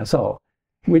from our soul,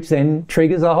 which then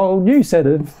triggers a whole new set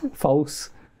of false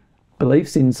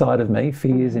beliefs inside of me,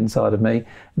 fears inside of me,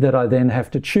 that I then have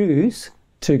to choose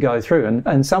to go through.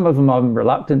 And some of them I'm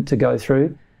reluctant to go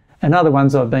through, and other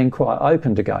ones I've been quite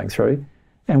open to going through.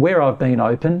 And where I've been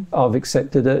open, I've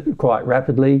accepted it quite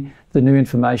rapidly. The new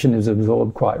information is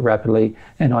absorbed quite rapidly,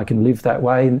 and I can live that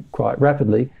way quite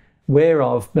rapidly. Where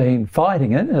I've been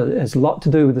fighting it has a lot to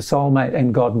do with the soulmate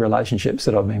and God relationships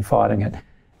that I've been fighting it,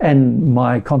 and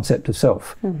my concept of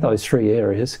self, those three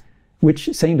areas,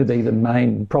 which seem to be the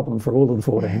main problem for all of the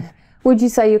 14. Would you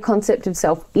say your concept of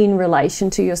self in relation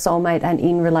to your soulmate and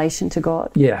in relation to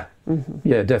God? Yeah,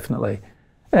 yeah, definitely.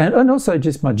 And also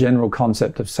just my general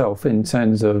concept of self in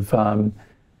terms of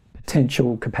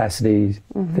potential capacities,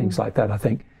 things like that, I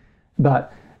think.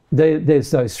 But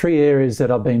there's those three areas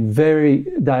that I've been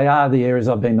they are the areas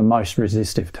I've been the most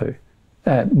resistive to.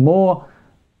 More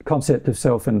concept of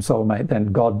self and soulmate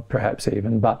than God, perhaps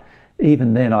even, but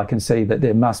even then I can see that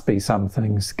there must be some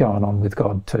things going on with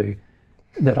God too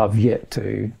that I've yet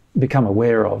to become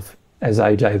aware of as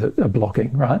AJ that are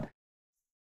blocking, right?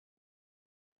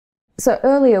 So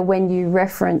earlier when you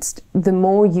referenced the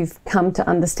more you've come to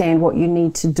understand what you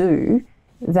need to do,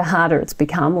 the harder it's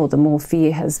become, or the more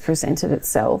fear has presented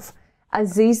itself. Are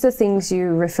these the things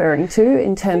you're referring to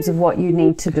in terms of what you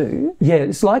need to do? Yeah,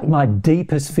 it's like my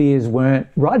deepest fears weren't,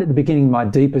 right at the beginning, my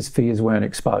deepest fears weren't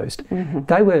exposed.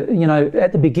 They were, you know,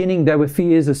 at the beginning, there were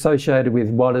fears associated with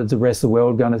what is the rest of the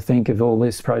world going to think of all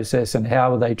this process, and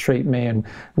how will they treat me, and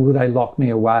will they lock me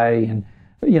away, and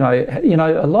you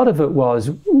know, a lot of it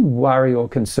was worry or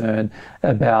concern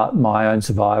about my own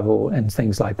survival and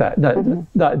things like that.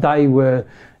 They were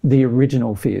the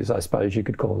original fears, I suppose you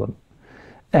could call them.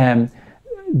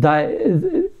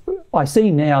 I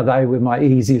see now they were my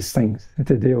easiest things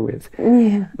to deal with.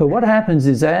 Yeah. But what happens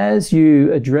is, as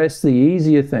you address the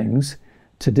easier things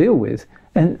to deal with,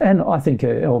 and I think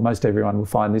almost everyone will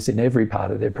find this in every part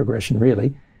of their progression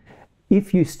really,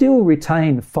 if you still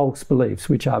retain false beliefs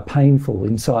which are painful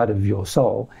inside of your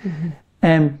soul,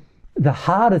 and the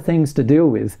harder things to deal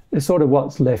with is sort of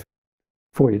what's left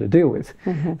for you to deal with.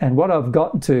 And what I've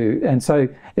got to, and so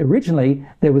originally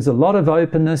there was a lot of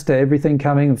openness to everything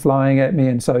coming and flowing at me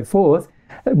and so forth,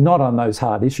 not on those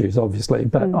hard issues obviously,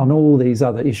 but on all these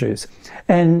other issues.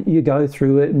 And you go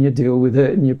through it and you deal with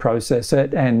it and you process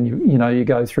it, and you know, you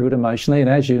go through it emotionally. And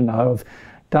as you know, I've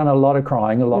done a lot of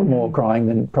crying, a lot more crying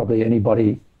than probably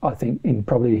anybody I think in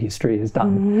probably history has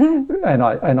done. And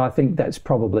I think that's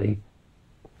probably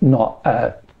not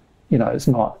you know, it's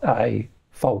not a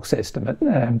false estimate.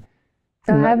 I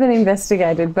haven't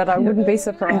investigated, but I wouldn't be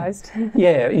surprised.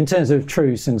 Yeah, in terms of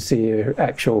true, sincere,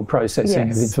 actual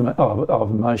processing of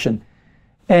emotion.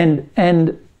 And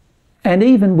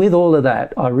even with all of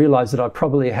that, I realise that I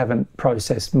probably haven't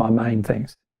processed my main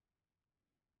things.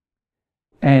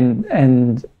 And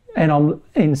I'm,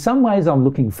 in some ways I'm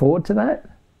looking forward to that.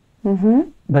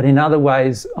 But in other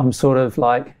ways I'm sort of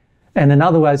like, and in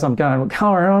other ways I'm going,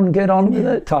 come on, get on with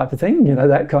it type of thing, you know,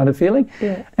 that kind of feeling.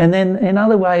 Yeah. And then in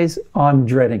other ways I'm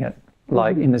dreading it,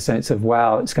 like in the sense of,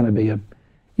 wow, it's going to be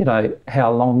you know,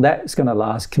 how long that's going to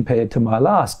last compared to my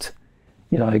last,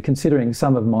 you know, considering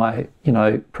some of my, you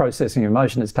know, processing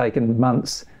emotion has taken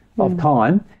months of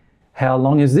time, how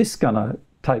long is this going to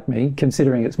take me,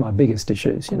 considering it's my biggest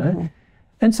issues, you know?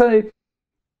 And so,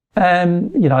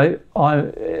 you know,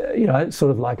 you know, it's sort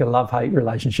of like a love-hate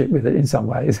relationship with it in some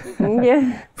ways.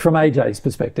 From AJ's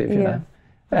perspective, you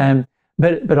know.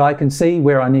 But I can see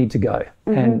where I need to go,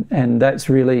 and that's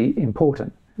really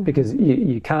important, because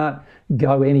you can't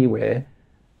go anywhere,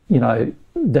 you know,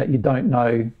 that you don't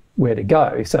know where to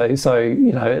go. So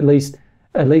you know, at least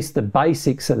the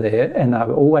basics are there, and they're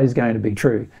always going to be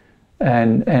true.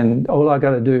 And all I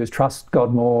got to do is trust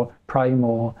God more, pray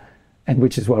more, and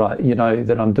which is what I, you know,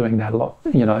 that I'm doing that a lot,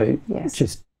 you know,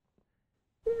 just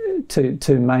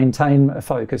to maintain a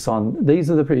focus on these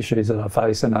are the issues that I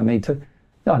face, and I need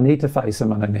to face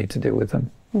them, and I need to deal with them.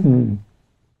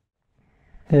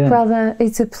 Yeah. Brother,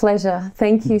 it's a pleasure.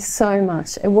 Thank you so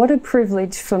much. And what a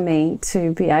privilege for me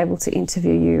to be able to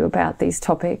interview you about these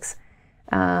topics.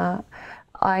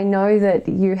 I know that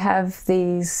you have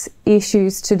these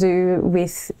issues to do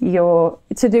with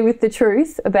the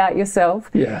truth about yourself,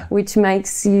 which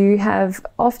makes you have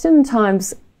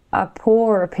oftentimes a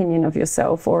poor opinion of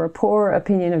yourself, or a poorer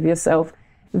opinion of yourself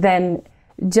than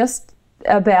just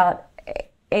about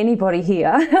anybody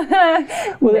here.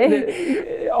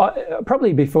 Well,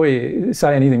 probably before you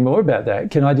say anything more about that,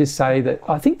 can I just say that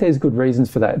I think there's good reasons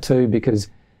for that too, because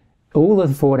all of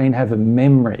the 14 have a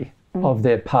memory of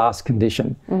their past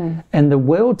condition. And the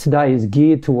world today is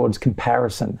geared towards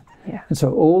comparison. And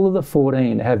so all of the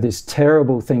 14 have this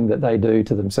terrible thing that they do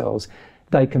to themselves.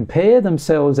 They compare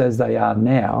themselves as they are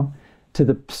now to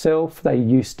the self they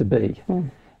used to be.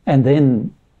 And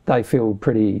then they feel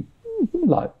pretty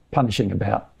like punishing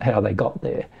about how they got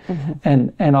there.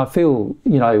 And I feel,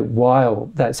 you know, while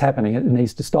that's happening, it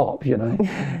needs to stop, you know.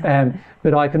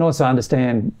 But I can also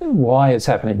understand why it's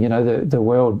happening. You know, the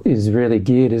world is really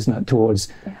geared, isn't it, towards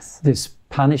this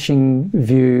punishing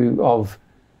view of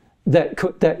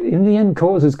that in the end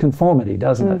causes conformity,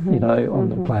 doesn't it, you know, on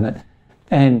the planet.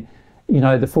 And, you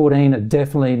know, the 14 are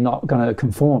definitely not going to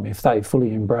conform if they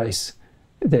fully embrace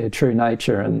their true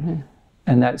nature, and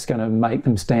that's going to make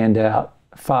them stand out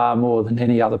far more than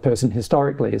any other person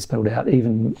historically has stood out,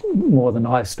 even more than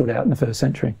I stood out in the first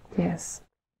century. Yes.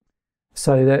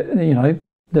 So that, you know,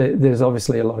 there's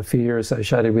obviously a lot of fear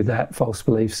associated with that, false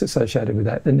beliefs associated with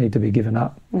that need to be given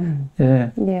up.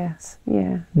 Yeah. Yes.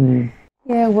 Yeah.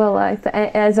 Yeah. Well,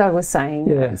 as I was saying,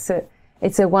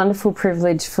 it's a wonderful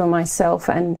privilege for myself,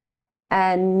 and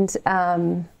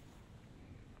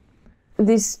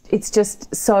it's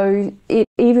just so, it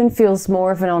even feels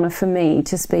more of an honour for me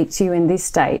to speak to you in this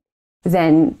state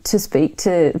than to speak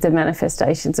to the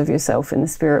manifestations of yourself in the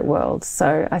spirit world.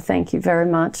 So I thank you very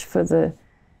much for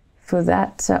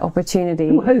that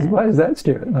opportunity. Why is that,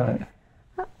 Stuart? No.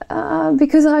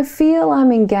 Because I feel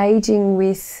I'm engaging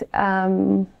with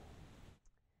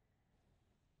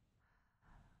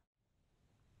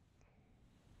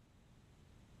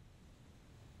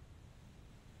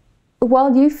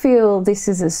while you feel this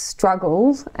is a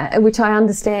struggle, which I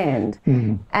understand,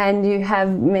 and you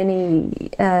have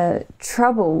many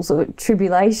troubles or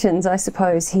tribulations, I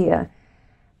suppose, here,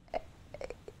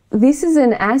 this is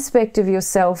an aspect of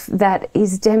yourself that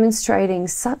is demonstrating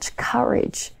such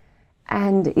courage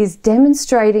and is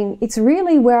demonstrating, it's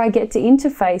really where I get to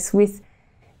interface with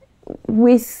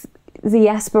the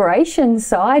aspiration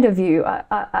side of you.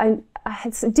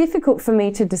 It's difficult for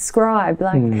me to describe,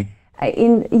 like,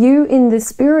 in the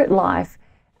spirit life,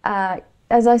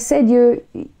 as I said, you're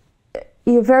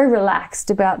very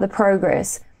relaxed about the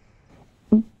progress,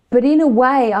 but in a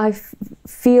way I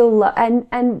feel,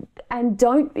 and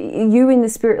don't, you in the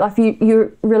spirit life,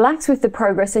 you're relaxed with the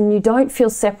progress and you don't feel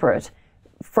separate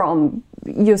from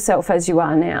yourself as you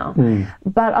are now.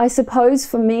 But I suppose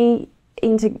for me,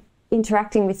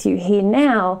 interacting with you here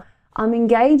now, I'm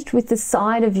engaged with the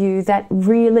side of you that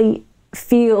really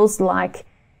feels like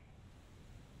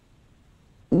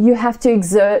you have to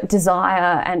exert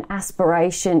desire and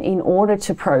aspiration in order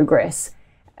to progress.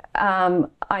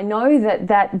 I know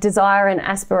that desire and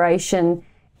aspiration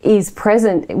is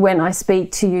present when I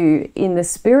speak to you in the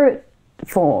spirit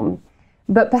form,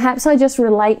 but perhaps I just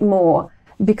relate more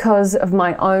because of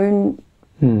my own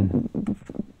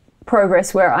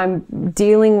progress, where I'm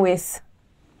dealing with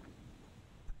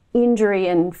injury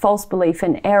and false belief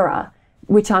and error,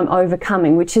 which I'm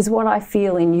overcoming, which is what I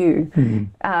feel in you.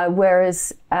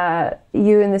 Whereas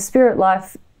you in the spirit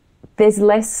life, there's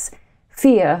less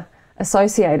fear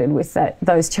associated with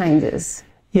those changes.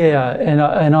 Yeah,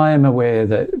 and I am aware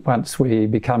that once we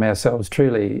become ourselves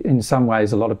truly, in some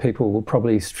ways a lot of people will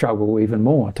probably struggle even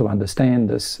more to understand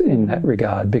this in that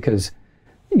regard, because,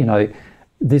 you know,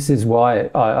 this is why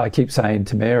I keep saying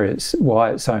to Mary, it's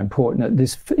why it's so important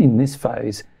in this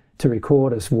phase to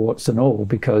record us, warts and all,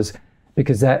 because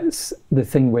that's the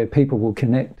thing where people will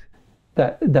connect.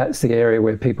 That's the area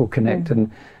where people connect,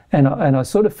 and I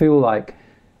sort of feel like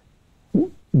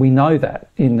we know that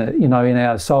in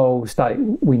our soul state,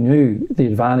 we knew the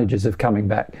advantages of coming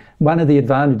back. One of the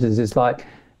advantages is like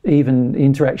even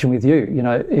interaction with you. You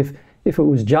know, if it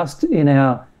was just in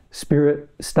our spirit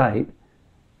state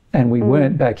and we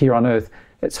weren't back here on earth,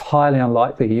 it's highly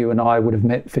unlikely you and I would have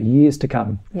met for years to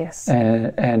come. Yes,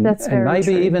 and that's very maybe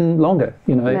true. Even longer.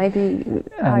 You know,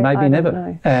 maybe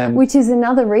never. Which is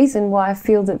another reason why I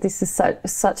feel that this is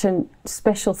such a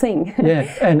special thing.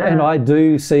 Yeah, and I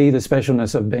do see the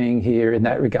specialness of being here in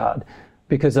that regard,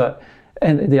 because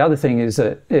and the other thing is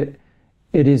that it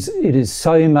is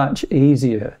so much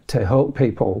easier to help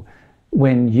people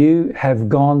when you have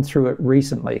gone through it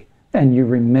recently and you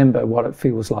remember what it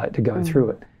feels like to go through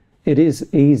it. It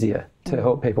is easier to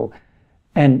help people.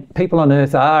 And people on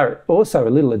earth are also a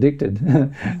little addicted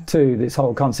to this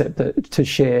whole concept to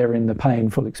share in the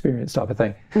painful experience type of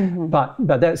thing. But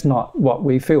that's not what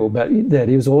we feel. But that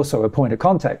is also a point of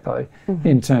contact, though,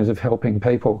 in terms of helping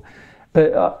people.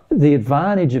 But the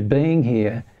advantage of being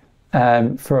here,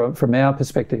 from our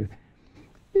perspective,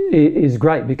 is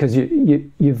great, because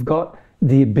you've got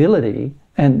the ability,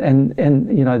 and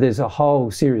you know, there's a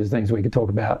whole series of things we could talk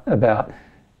about,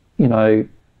 you know,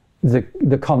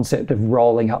 the concept of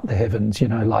rolling up the heavens, you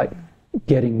know, like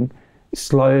getting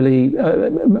slowly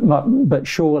but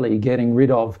surely getting rid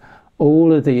of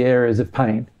all of the areas of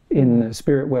pain in the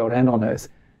spirit world and on earth,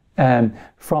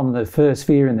 from the first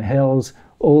sphere in the hells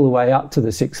all the way up to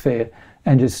the sixth sphere,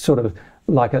 and just sort of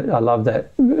like, I love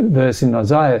that verse in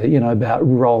Isaiah, you know, about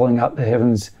rolling up the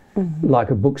heavens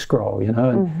like a book scroll, you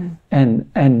know,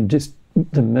 and just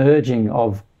the merging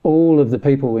of all of the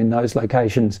people in those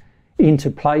locations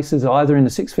into places either in the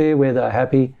sixth sphere where they're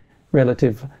happy,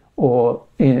 relative, or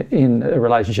in a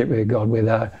relationship with God where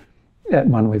they're at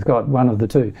one with God, one of the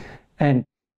two. And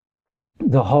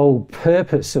the whole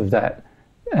purpose of that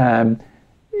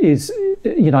is,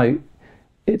 you know,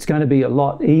 it's going to be a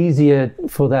lot easier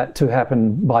for that to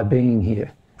happen by being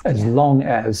here, as long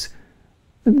as,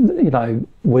 you know,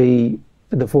 we,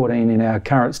 the 14 in our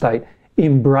current state,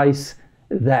 embrace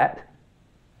that,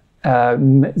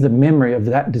 the memory of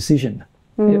that decision,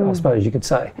 I suppose you could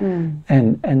say.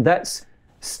 And that's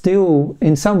still,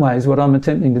 in some ways, what I'm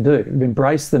attempting to do,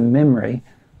 embrace the memory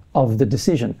of the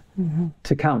decision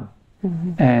to come.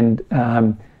 And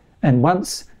And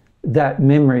once that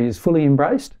memory is fully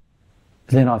embraced,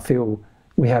 then I feel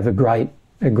we have a great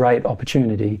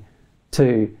opportunity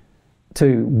to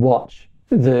watch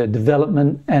the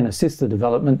development and assist the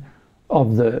development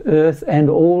of the earth and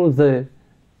all of the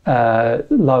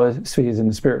lower spheres in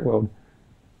the spirit world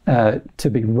to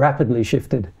be rapidly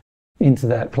shifted into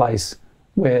that place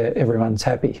where everyone's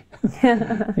happy. You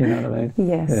know what I mean?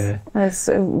 Yes, yeah. That's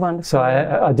wonderful. So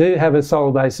I do have a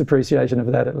soul-based appreciation of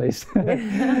that, at least.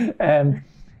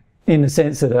 In the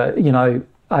sense that, you know,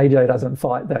 AJ doesn't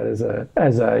fight that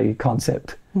as a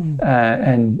concept,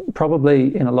 and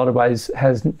probably in a lot of ways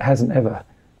hasn't ever.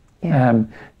 Yeah.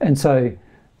 And so,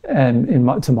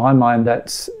 to my mind,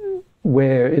 that's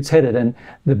where it's headed. And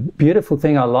the beautiful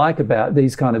thing I like about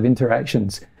these kind of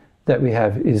interactions that we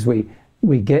have is we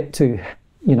get to,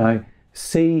 you know,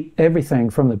 see everything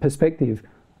from the perspective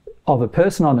of a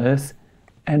person on earth,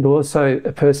 and also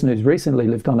a person who's recently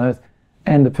lived on earth,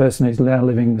 and the person who's now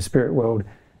living in the spirit world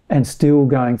and still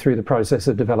going through the process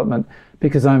of development.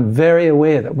 Because I'm very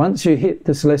aware that once you hit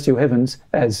the celestial heavens,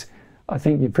 as I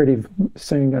think you're pretty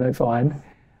soon going to find,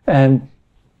 and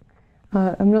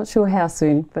I'm not sure how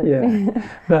soon, but yeah.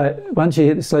 But once you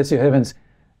hit the celestial heavens,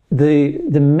 the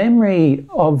memory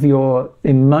of your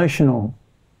emotional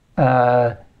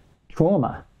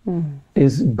trauma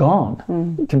is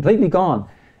gone, completely gone,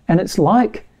 and it's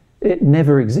like it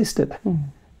never existed.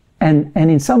 And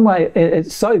in some way,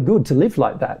 it's so good to live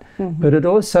like that, but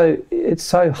it's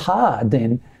so hard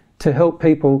then to help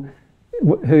people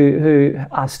who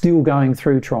are still going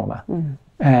through trauma,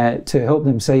 to help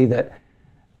them see that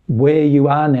where you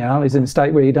are now is in a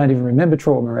state where you don't even remember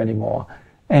trauma anymore,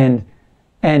 and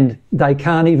they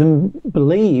can't even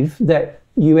believe that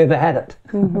you ever had it,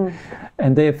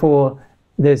 and therefore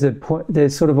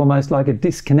there's sort of almost like a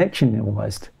disconnection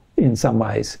almost in some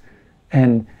ways,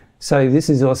 and so this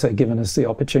has also given us the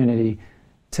opportunity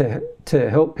to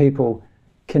help people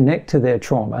connect to their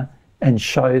trauma and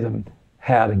show them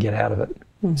how to get out of it.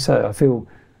 So I feel,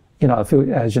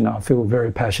 as you know, I feel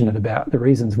very passionate about the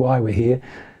reasons why we're here,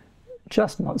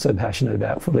 just not so passionate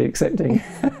about fully accepting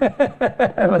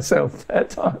myself at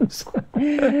times.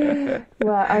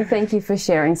 Well, I thank you for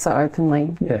sharing so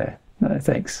openly. Yeah, no,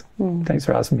 thanks. Thanks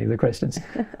for asking me the questions.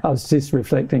 I was just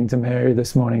reflecting to Mary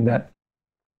this morning that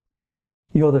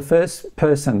you're the first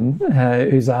person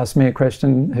who's asked me a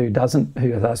question who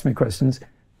has asked me questions,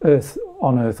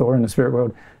 on earth or in the spirit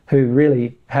world, who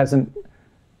really hasn't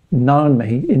known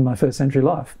me in my first century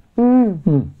life. And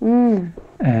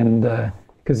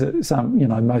because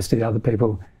most of the other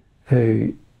people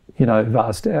who, have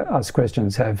asked us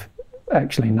questions have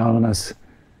actually known us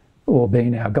or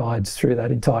been our guides through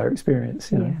that entire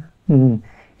experience.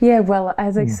 Yeah, well,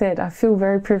 as I said, I feel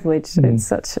very privileged.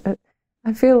 It's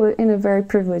I feel in a very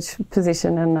privileged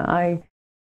position, and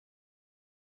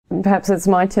perhaps it's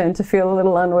my turn to feel a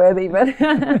little unworthy, but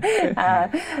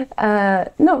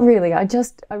not really. I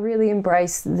really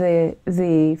embrace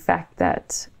the fact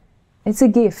that it's a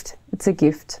gift. It's a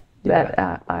gift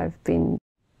that I've been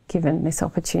given this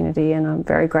opportunity, and I'm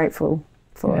very grateful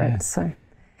for it. So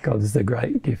God is the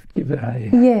great gift giver.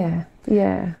 Yeah.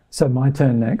 So my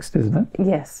turn next, isn't it?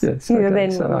 Yes. Okay.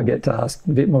 So I get to ask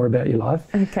a bit more about your life.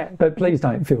 Okay. But please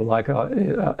don't feel like I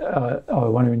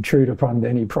want to intrude upon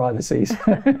any privacies.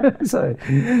 so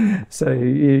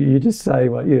you just say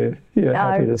what you're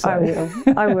happy to say.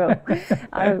 I will.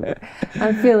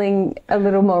 I'm feeling a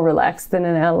little more relaxed than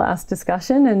in our last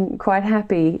discussion, and quite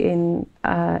happy in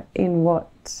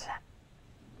what's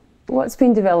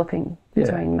been developing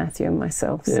between Matthew and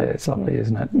myself. So, it's lovely,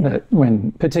 isn't it? Yeah.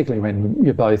 Particularly when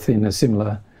you're both in a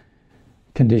similar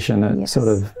condition, it sort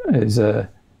of is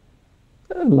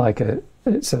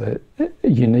it's a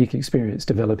unique experience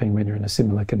developing when you're in a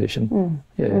similar condition.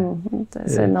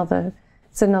 It's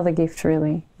another gift,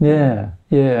 really. Yeah.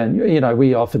 And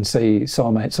we often see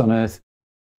soulmates on earth,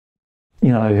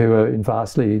 who are in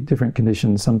vastly different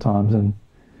conditions sometimes, and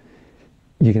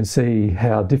you can see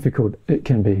how difficult it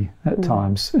can be at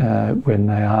times when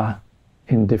they are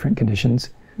in different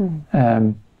conditions.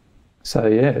 It's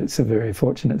a very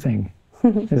fortunate thing,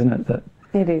 isn't it, that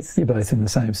it is. You're both in the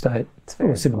same state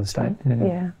or similar state.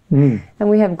 Yeah. And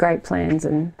we have great plans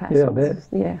and passions. Yeah, I bet.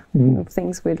 Yeah,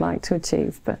 things we'd like to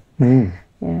achieve, but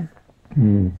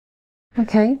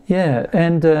Okay. Yeah,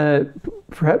 and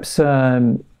perhaps.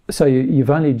 So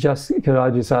you've only just, could I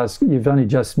just ask, you've only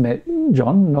just met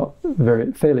John, not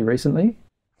fairly recently?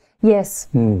 Yes,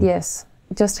 yes.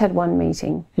 Just had one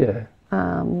meeting. Yeah.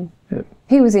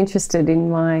 He was interested in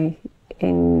my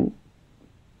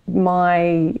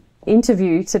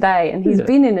interview today, and he's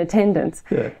been in attendance,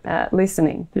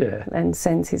 listening, Yeah. and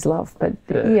sends his love. But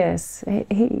Yeah. yes,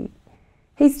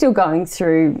 he's still going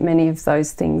through many of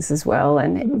those things as well,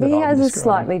 and he has a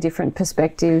slightly different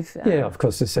perspective. Yeah, of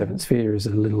course, the seventh sphere is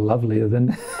a little lovelier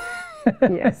than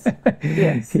Yes.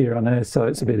 Yes. here on Earth, so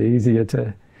it's a bit easier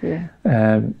to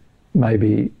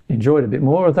maybe enjoy it a bit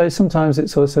more, although sometimes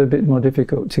it's also a bit more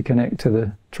difficult to connect to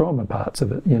the trauma parts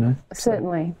of it, you know.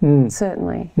 Certainly.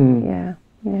 Certainly. Yeah.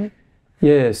 Yeah.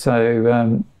 Yeah,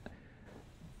 so,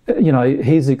 you know,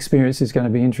 his experience is going to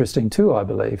be interesting too, I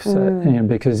believe. So, you know,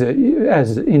 because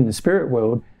as in the spirit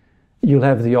world, you'll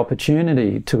have the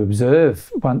opportunity to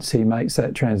observe, once he makes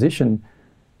that transition,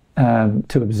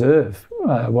 to observe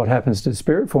what happens to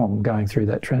spirit form going through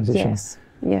that transition. Yes.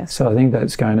 Yes. So I think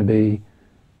that's going to be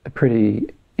a pretty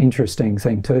interesting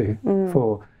thing too,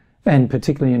 and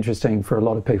particularly interesting for a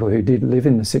lot of people who did live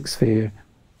in the sixth sphere,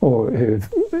 or who've,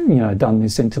 you know, done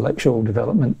this intellectual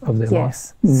development of their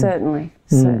life. Yes, certainly,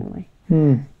 certainly.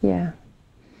 Yeah.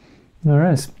 All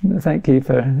right. Thank you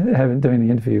for doing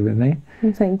the interview with me.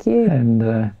 Thank you.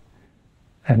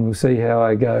 And we'll see how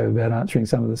I go about answering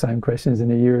some of the same questions in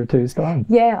a year or two's time.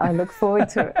 Yeah, I look forward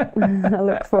to it. I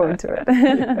look forward to it.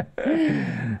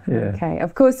 Yeah. Okay.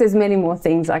 Of course, there's many more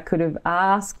things I could have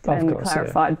asked and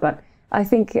clarified, but I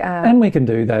think... and we can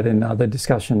do that in other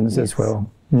discussions as well.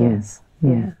 Yes.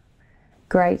 Yeah.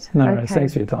 Great. No worries.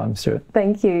 Thanks for your time, Stuart.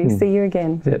 Thank you. See you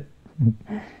again. Yep.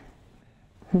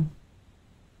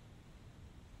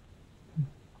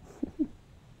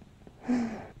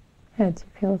 How do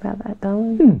you feel about that,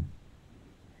 darling?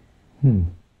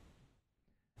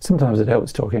 Sometimes it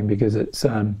helps talking because it's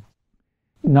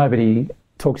nobody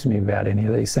talks to me about any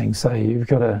of these things. So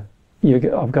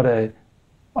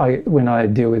when I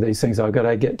deal with these things, I've got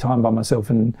to get time by myself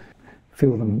and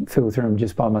feel through them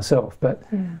just by myself. But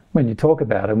when you talk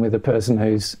about them with a person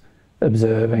who's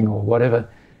observing or whatever,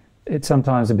 it's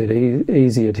sometimes a bit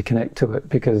easier to connect to it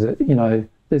because you know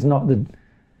there's not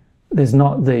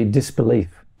the disbelief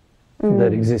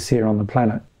that exists here on the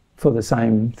planet for the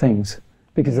same things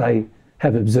because they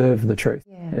have observed the truth.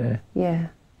 Yeah,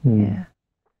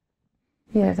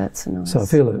 that's nice. So I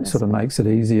feel it sort of makes it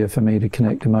easier for me to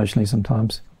connect emotionally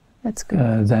sometimes. That's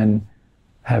good. Than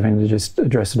having to just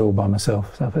address it all by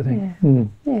myself. So I think.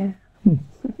 Yeah.